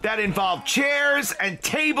that involved chairs and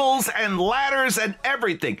tables and ladders and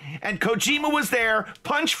everything. And Kojima was there,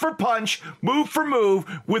 punch for punch, move for move,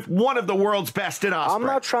 with one of the world's best in Ospreay. I'm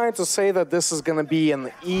not trying to say that this is going to be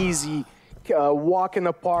an easy walk in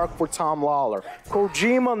the park for Tom Lawlor.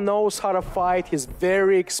 Kojima knows how to fight. He's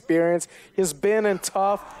very experienced. He's been in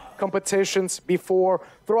tough competitions before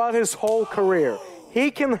throughout his whole career. He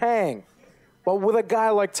can hang. But with a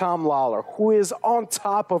guy like Tom Lawlor, who is on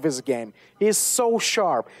top of his game, he's so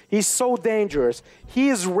sharp, he's so dangerous, he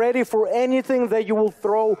is ready for anything that you will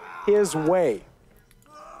throw his way.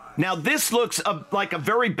 Now, this looks like a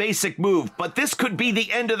very basic move, but this could be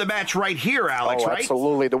the end of the match right here, Alex, right?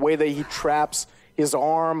 Absolutely. The way that he traps his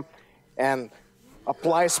arm and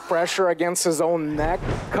applies pressure against his own neck,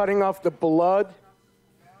 cutting off the blood.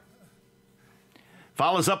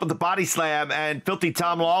 Follows up with the body slam, and Filthy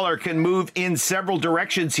Tom Lawlor can move in several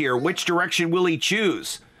directions here. Which direction will he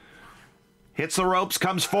choose? Hits the ropes,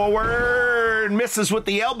 comes forward, misses with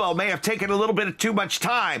the elbow. May have taken a little bit of too much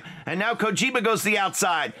time. And now Kojima goes to the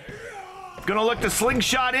outside. Gonna look to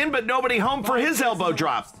slingshot in, but nobody home for his elbow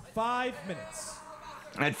drop. 5 minutes.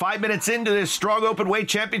 And 5 minutes into this strong open weight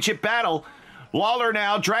championship battle, Lawlor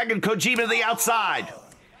now dragging Kojima to the outside.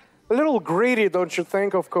 A little greedy, don't you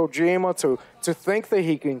think, of Kojima to think that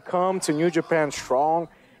he can come to New Japan Strong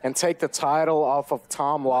and take the title off of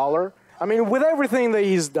Tom Lawlor? I mean, with everything that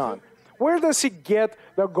he's done, where does he get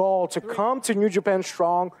the goal to come to New Japan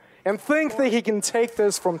Strong and think that he can take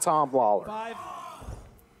this from Tom Lawlor?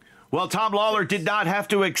 Well, Tom Lawlor did not have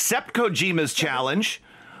to accept Kojima's challenge.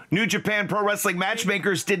 New Japan Pro Wrestling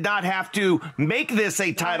matchmakers did not have to make this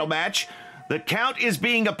a title match. The count is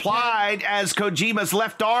being applied as Kojima's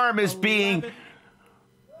left arm is being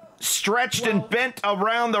stretched and bent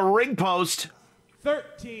around the ring post.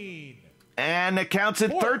 13. And the count's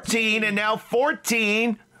at 13 and now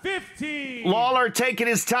 14. 15. Lawlor taking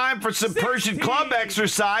his time for some 16. Persian club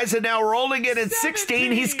exercise and now rolling it at 16.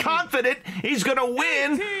 17. He's confident he's going to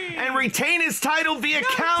win 18. And retain his title via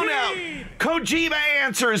 19. countout. Kojima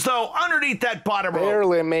answers, though, underneath that bottom rope.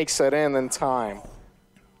 Barely makes it in time.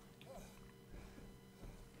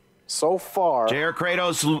 So far, JR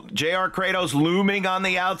Kratos looming on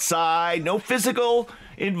the outside. No physical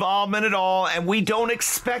involvement at all, and we don't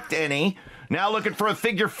expect any. Now looking for a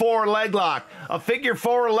figure four leg lock. A figure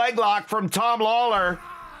four leg lock from Tom Lawlor.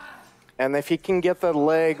 And if he can get that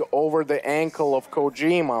leg over the ankle of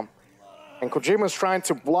Kojima, and Kojima's trying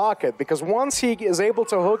to block it, because once he is able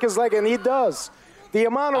to hook his leg, and he does, the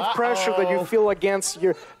amount of pressure that you feel against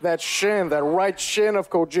that shin, that right shin of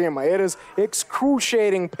Kojima, it is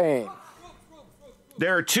excruciating pain.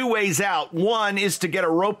 There are two ways out. One is to get a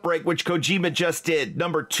rope break, which Kojima just did.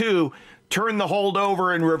 Number two, turn the hold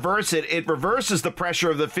over and reverse it. It reverses the pressure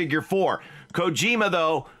of the figure four. Kojima,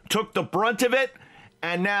 though, took the brunt of it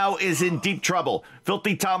and now is in deep trouble.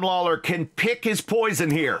 Filthy Tom Lawlor can pick his poison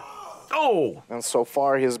here. Oh! And so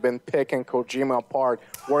far, he's been picking Kojima apart,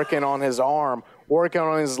 working on his arm, working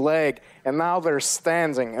on his leg, and now they're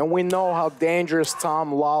standing. And we know how dangerous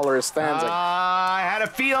Tom Lawlor is standing. I had a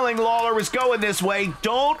feeling Lawlor was going this way.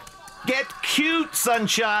 Don't get cute,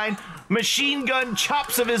 Sunshine. Machine gun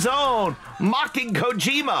chops of his own, mocking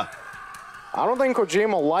Kojima. I don't think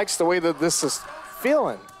Kojima likes the way that this is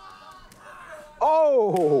feeling.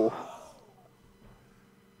 Oh!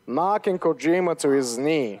 Knocking Kojima to his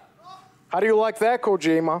knee. How do you like that,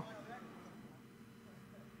 Kojima?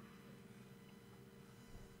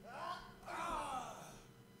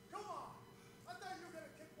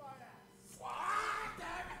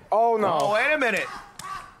 Oh, no. Oh, wait a minute.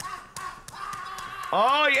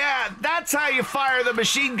 Oh, yeah, that's how you fire the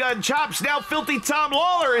machine gun chops. Now Filthy Tom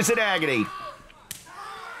Lawlor is in agony.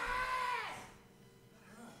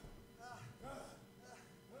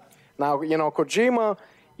 Now, Kojima,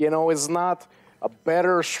 is not a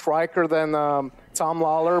better striker than Tom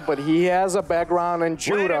Lawlor, but he has a background in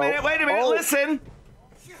judo. Wait a minute, listen.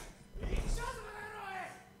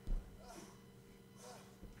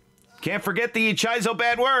 Can't forget the Ichizo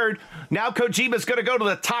bad word. Now Kojima's going to go to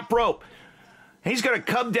the top rope. He's going to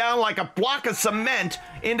come down like a block of cement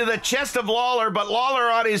into the chest of Lawlor, but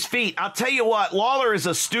Lawlor on his feet. I'll tell you what, Lawlor is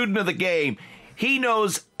a student of the game. He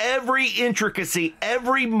knows every intricacy,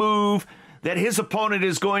 every move that his opponent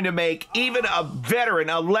is going to make, even a veteran,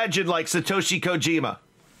 a legend like Satoshi Kojima.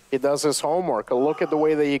 He does his homework. Look at the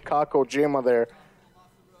way that he caught Kojima there,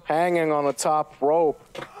 hanging on the top rope,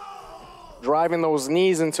 driving those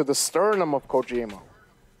knees into the sternum of Kojima.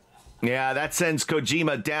 Yeah, that sends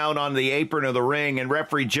Kojima down on the apron of the ring, and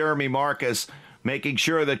referee Jeremy Marcus making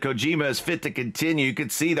sure that Kojima is fit to continue. You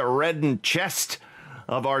could see the reddened chest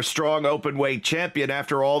of our strong open-weight champion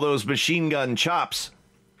after all those machine gun chops.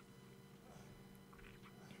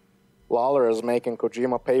 Lawlor is making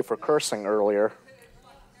Kojima pay for cursing earlier.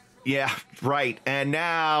 Yeah, right. And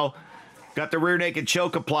now got the rear naked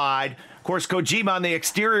choke applied. Of course, Kojima on the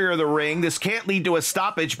exterior of the ring. This can't lead to a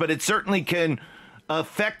stoppage, but it certainly can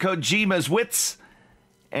affect Kojima's wits.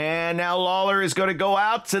 And now Lawlor is going to go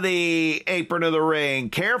out to the apron of the ring.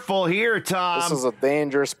 Careful here, Tom. This is a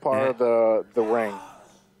dangerous part of the ring.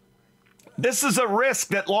 This is a risk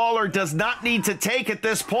that Lawlor does not need to take at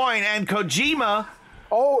this point, and Kojima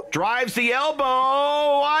drives the elbow.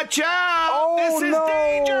 Watch out! Oh, this is no.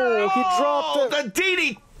 danger! He dropped it.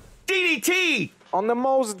 The DDT! On the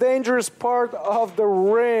most dangerous part of the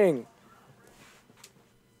ring.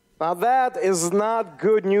 Now that is not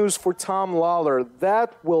good news for Tom Lawlor.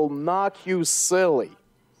 That will knock you silly.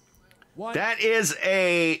 That is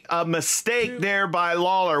a mistake there by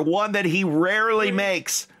Lawlor, one that he rarely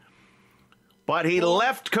makes. But he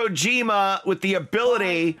left Kojima with the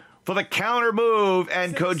ability for the counter move,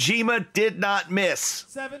 and Kojima did not miss.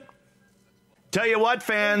 Tell you what,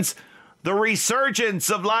 fans, the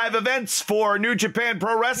resurgence of live events for New Japan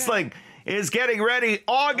Pro Wrestling is getting ready.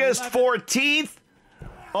 August 14th.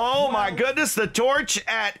 Oh my goodness, the Torch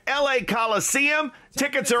at LA Coliseum.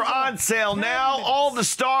 Tickets are on sale now. All the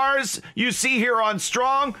stars you see here on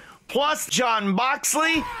Strong, plus John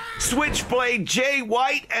Moxley, Switchblade Jay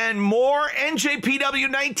White, and more.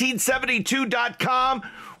 NJPW1972.com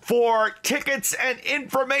for tickets and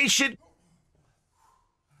information.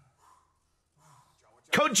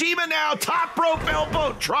 Kojima now, top rope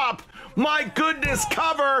elbow drop. My goodness,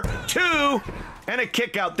 cover, 2, and a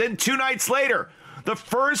kick out. Then 2 nights later, the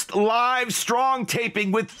first live Strong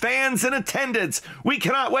taping with fans in attendance. We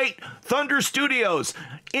cannot wait. Thunder Studios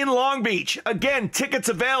in Long Beach. Again, tickets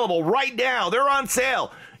available right now. They're on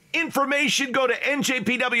sale. Information, go to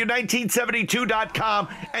NJPW1972.com,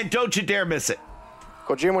 and don't you dare miss it.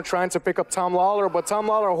 Kojima trying to pick up Tom Lawlor, but Tom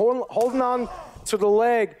Lawlor holding on to the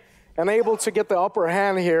leg and able to get the upper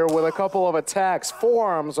hand here with a couple of attacks.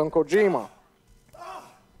 Forearms on Kojima.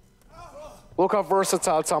 Look how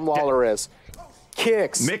versatile Tom Lawlor is.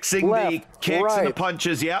 Kicks, mixing left, the kicks right. and the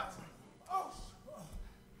punches, yep.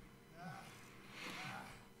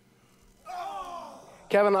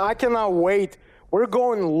 Kevin, I cannot wait. We're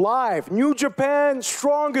going live. New Japan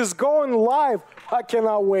Strong is going live. I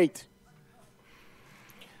cannot wait.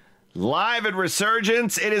 Live at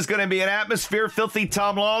Resurgence, it is going to be an atmosphere. Filthy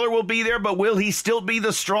Tom Lawlor will be there, but will he still be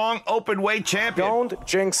the Strong open-weight champion? Don't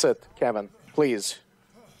jinx it, Kevin, please.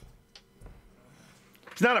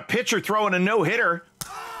 He's not a pitcher throwing a no-hitter.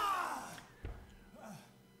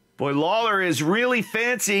 Boy, Lawlor is really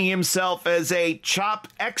fancying himself as a chop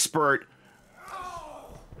expert.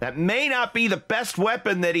 That may not be the best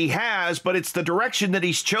weapon that he has, but it's the direction that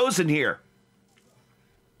he's chosen here.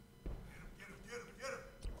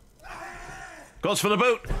 Goes for the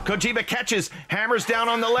boot. Kojima catches, hammers down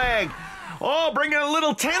on the leg. Oh, bringing a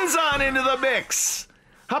little Tenzan into the mix.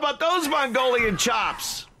 How about those Mongolian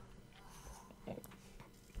chops?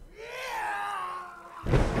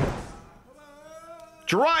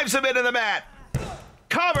 Drives him into the mat.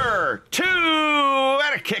 Cover, 2,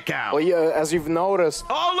 and a kick out. Well, yeah, as you've noticed.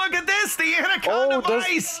 Oh, look at this, the Anaconda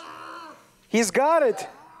Vice. He's got it.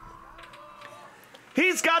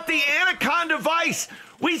 He's got the Anaconda Vice.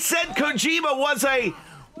 We said Kojima was a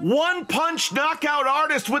one-punch knockout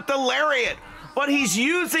artist with the lariat, but he's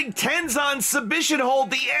using Tenzan's submission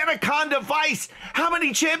hold, the Anaconda Vice. How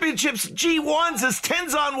many championships G1s has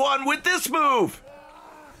Tenzan won with this move?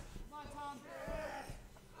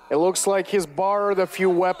 It looks like he's borrowed a few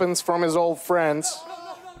weapons from his old friends.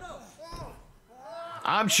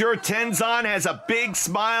 I'm sure Tenzan has a big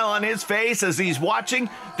smile on his face as he's watching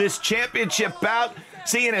this championship bout,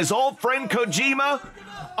 seeing his old friend Kojima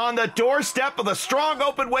on the doorstep of the Strong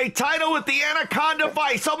Openweight title with the Anaconda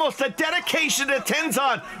Vice. Almost a dedication to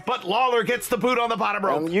Tenzan, but Lawlor gets the boot on the bottom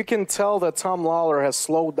rope. And you can tell that Tom Lawlor has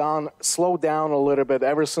slowed down a little bit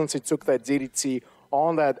ever since he took that DDT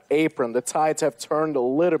on that apron. The tides have turned a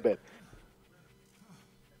little bit.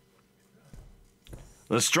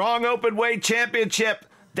 The Strong Openweight Championship,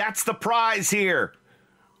 that's the prize here.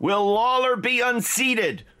 Will Lawlor be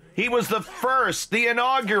unseated? He was the first, the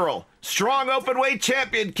inaugural strong openweight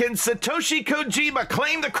champion. Can Satoshi Kojima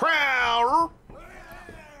claim the crown?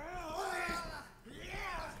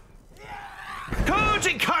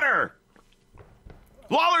 Koji cutter!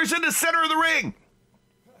 Lawler's in the center of the ring.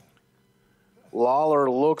 Lawlor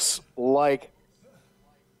looks like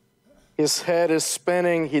his head is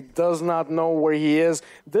spinning. He does not know where he is.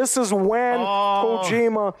 This is when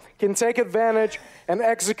Kojima can take advantage and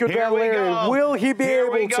execute that lariat. Will he be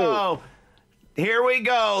able to? Here we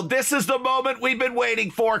go. This is the moment we've been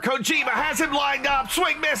waiting for. Kojima has him lined up.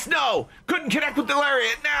 Swing, miss, no. Couldn't connect with the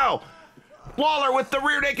lariat. Now, Lawlor with the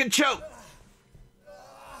rear naked choke.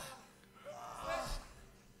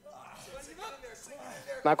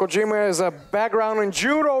 Now Kojima has a background in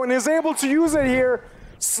judo and is able to use it here,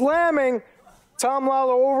 slamming Tom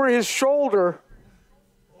Lawlor over his shoulder.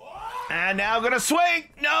 And now gonna swing.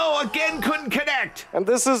 No, again couldn't connect. And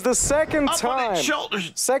this is the second time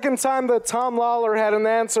that Tom Lawlor had an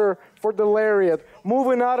answer for the lariat,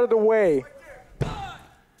 moving out of the way.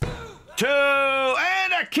 2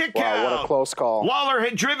 and a kick out. Wow, what a close call. Lawlor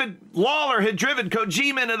had driven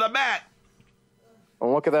Kojima into the mat.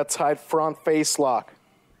 And look at that tight front face lock.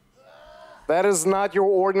 That is not your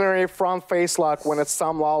ordinary front face lock when it's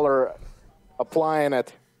Tom Lawlor applying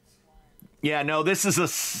it. Yeah, no, this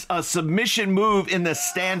is a submission move in the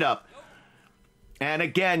stand-up. And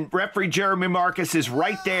again, referee Jeremy Marcus is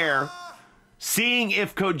right there, seeing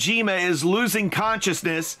if Kojima is losing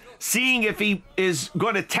consciousness, seeing if he is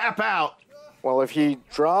going to tap out. Well, if he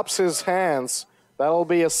drops his hands, that'll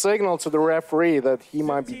be a signal to the referee that he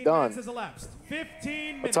might be done.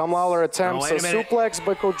 But Tom Lawlor attempts a suplex,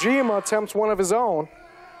 but Kojima attempts one of his own.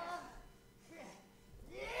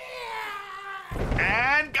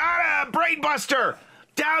 And got a brainbuster.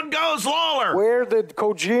 Down goes Lawlor. Where did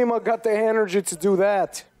Kojima got the energy to do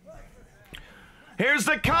that? Here's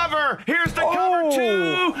the cover. Here's the cover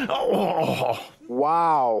too. Oh.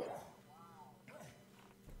 Wow.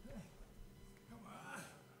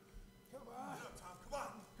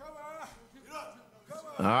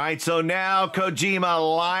 All right, so now Kojima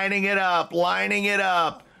lining it up. And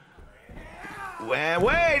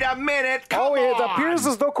wait a minute. Come on. It appears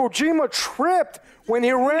as though Kojima tripped when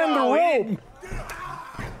he ran the rope.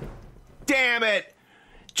 Damn it.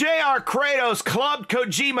 JR Kratos clubbed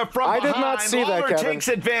Kojima from behind. I did not see that, Kevin. Takes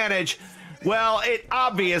advantage. Well, it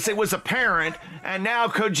was apparent, and now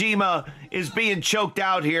Kojima is being choked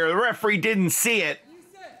out here. The referee didn't see it.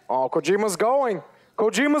 Oh, Kojima's going.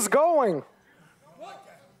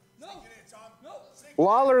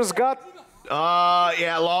 Lawlor's got...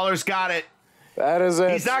 yeah, Lawlor's got it. That is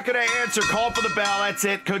it. He's not going to answer. Call for the bell. That's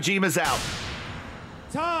it. Kojima's out.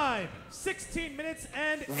 Time, 16 minutes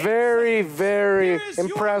and 8 very, seconds. very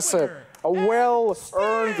impressive. A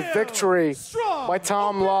well-earned victory by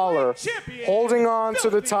Tom Lawlor, holding on to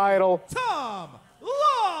the title. Tom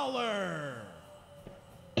Lawlor.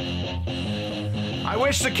 I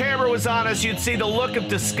wish the camera was on us. You'd see the look of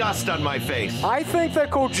disgust on my face. I think that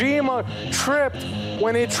Kojima tripped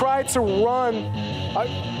when he tried to run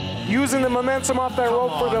using the momentum off that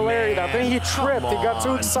rope for the lariat. I think he tripped. He got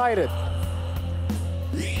too excited.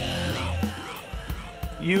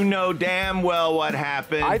 You know damn well what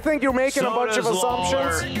happened. I think you're making a bunch of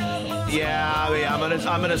assumptions. Yeah,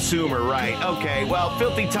 I'm an assumer, right? Okay, well,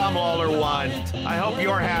 Filthy Tom Lawlor won. I hope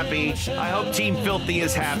you're happy. I hope Team Filthy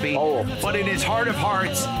is happy. But in his heart of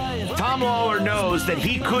hearts, Tom Lawlor knows that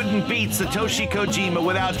he couldn't beat Satoshi Kojima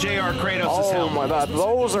without JR Kratos' help. Oh my God,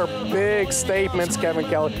 those are big statements, Kevin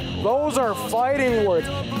Kelly. Those are fighting words.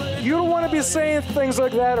 You don't want to be saying things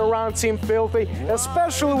like that around Team Filthy,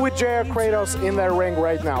 especially with JR Kratos in that ring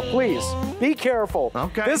right now. Please, be careful.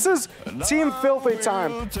 Okay. This is Team Filthy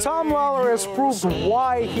time. Tom Lawlor has proved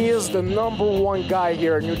why he is the #1 guy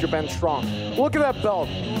here at New Japan Strong. Look at that belt.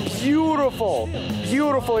 Beautiful.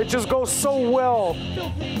 Beautiful. It just goes so well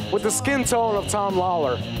with the skin tone of Tom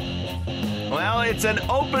Lawlor. Well, it's an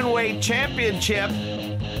openweight championship.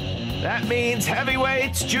 That means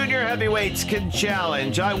heavyweights, junior heavyweights can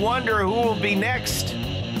challenge. I wonder who will be next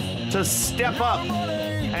to step up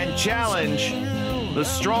and challenge the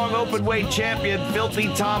strong openweight champion, Filthy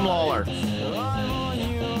Tom Lawlor.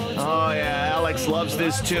 Oh yeah, Alex loves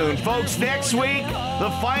this tune. Folks, next week, the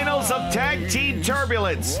finals of Tag Team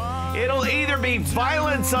Turbulence. It'll either be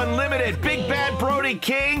Violence Unlimited, Big Bad Brody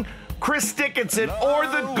King, Chris Dickinson, or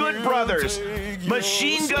the Good Brothers,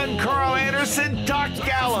 Machine Gun Carl Anderson, Doc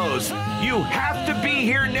Gallows. You have to be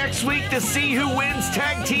here next week to see who wins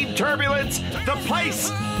Tag Team Turbulence, the place,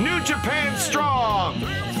 New Japan Strong.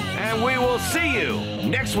 And we will see you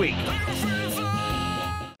next week.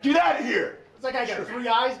 Get out of here! It's like I got 3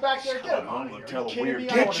 eyes back there. Get him out of here. Tell Are you a kidding weird. me? I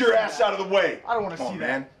don't Get wanna your see ass that. out of the way. I don't want to Come see on, that.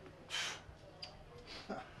 man.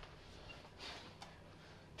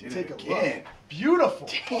 Did Take it a again. look. Beautiful.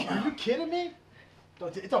 Are you kidding me?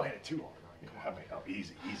 Don't hit it too hard. Oh,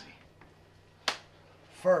 easy, easy.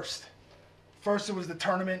 First it was the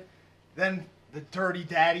tournament, then the dirty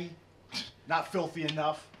daddy, not filthy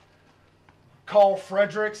enough. Carl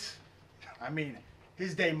Fredericks, I mean,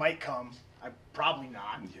 his day might come. Probably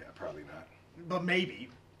not. Yeah, probably not. But maybe.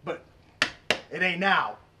 But it ain't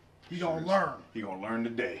now. He gonna learn. He gonna learn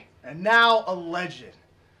today. And now a legend,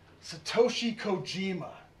 Satoshi Kojima,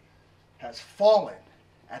 has fallen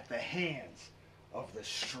at the hands of the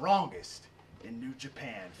strongest in New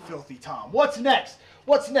Japan, Filthy Tom. What's next?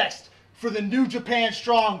 What's next for the New Japan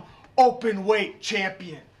Strong open weight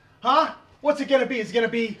champion? Huh? What's it gonna be? Is it gonna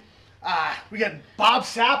be, we getting Bob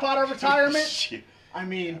Sapp out of retirement? Shit. I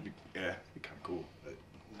mean, Yeah, it'd be kind of cool. But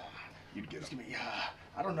you'd get him.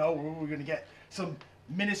 I don't know. We're gonna get some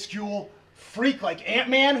minuscule freak like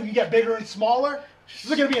Ant-Man who can get bigger and smaller.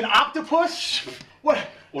 Is it gonna be an octopus? What?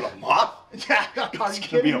 What, a moth? Yeah, are you It's gonna be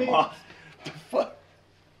kidding a me? moth. The fuck?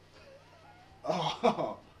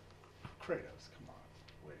 Oh, Kratos, come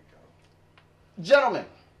on, way to go. Gentlemen,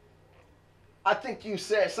 I think you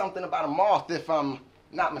said something about a moth, if I'm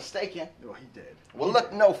not mistaken. Well, he did. Well,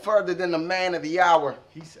 look no further than the man of the hour,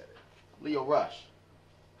 He said it. Leo Rush.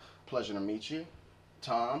 Pleasure to meet you,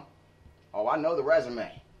 Tom. Oh, I know the resume.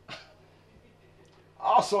 I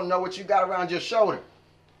also know what you got around your shoulder.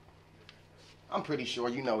 I'm pretty sure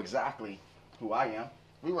you know exactly who I am.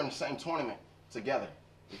 We were in the same tournament together,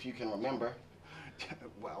 if you can remember.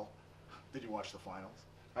 Well, did you watch the finals?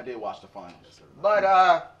 I did watch the finals, but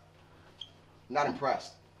not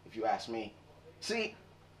impressed, if you ask me. See,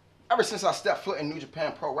 ever since I stepped foot in New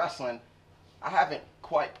Japan Pro Wrestling, I haven't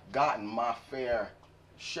quite gotten my fair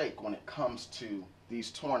shake when it comes to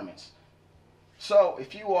these tournaments. So,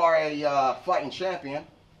 if you are a fighting champion,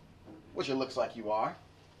 which it looks like you are,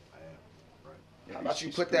 I am. Right. Yeah, how about you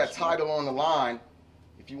he's put pretty that smart. title on the line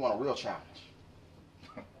if you want a real challenge?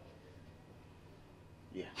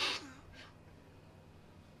 Yeah.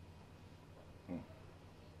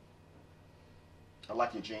 I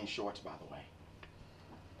like your jean shorts, by the way.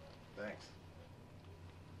 Thanks.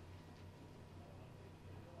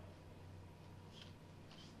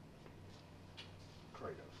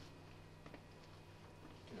 Kratos.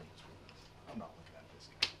 Get in between us. I'm not looking at this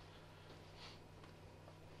guy.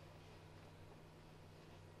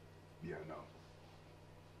 Yeah, no.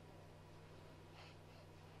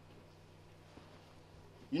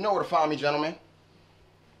 You know where to find me, gentlemen.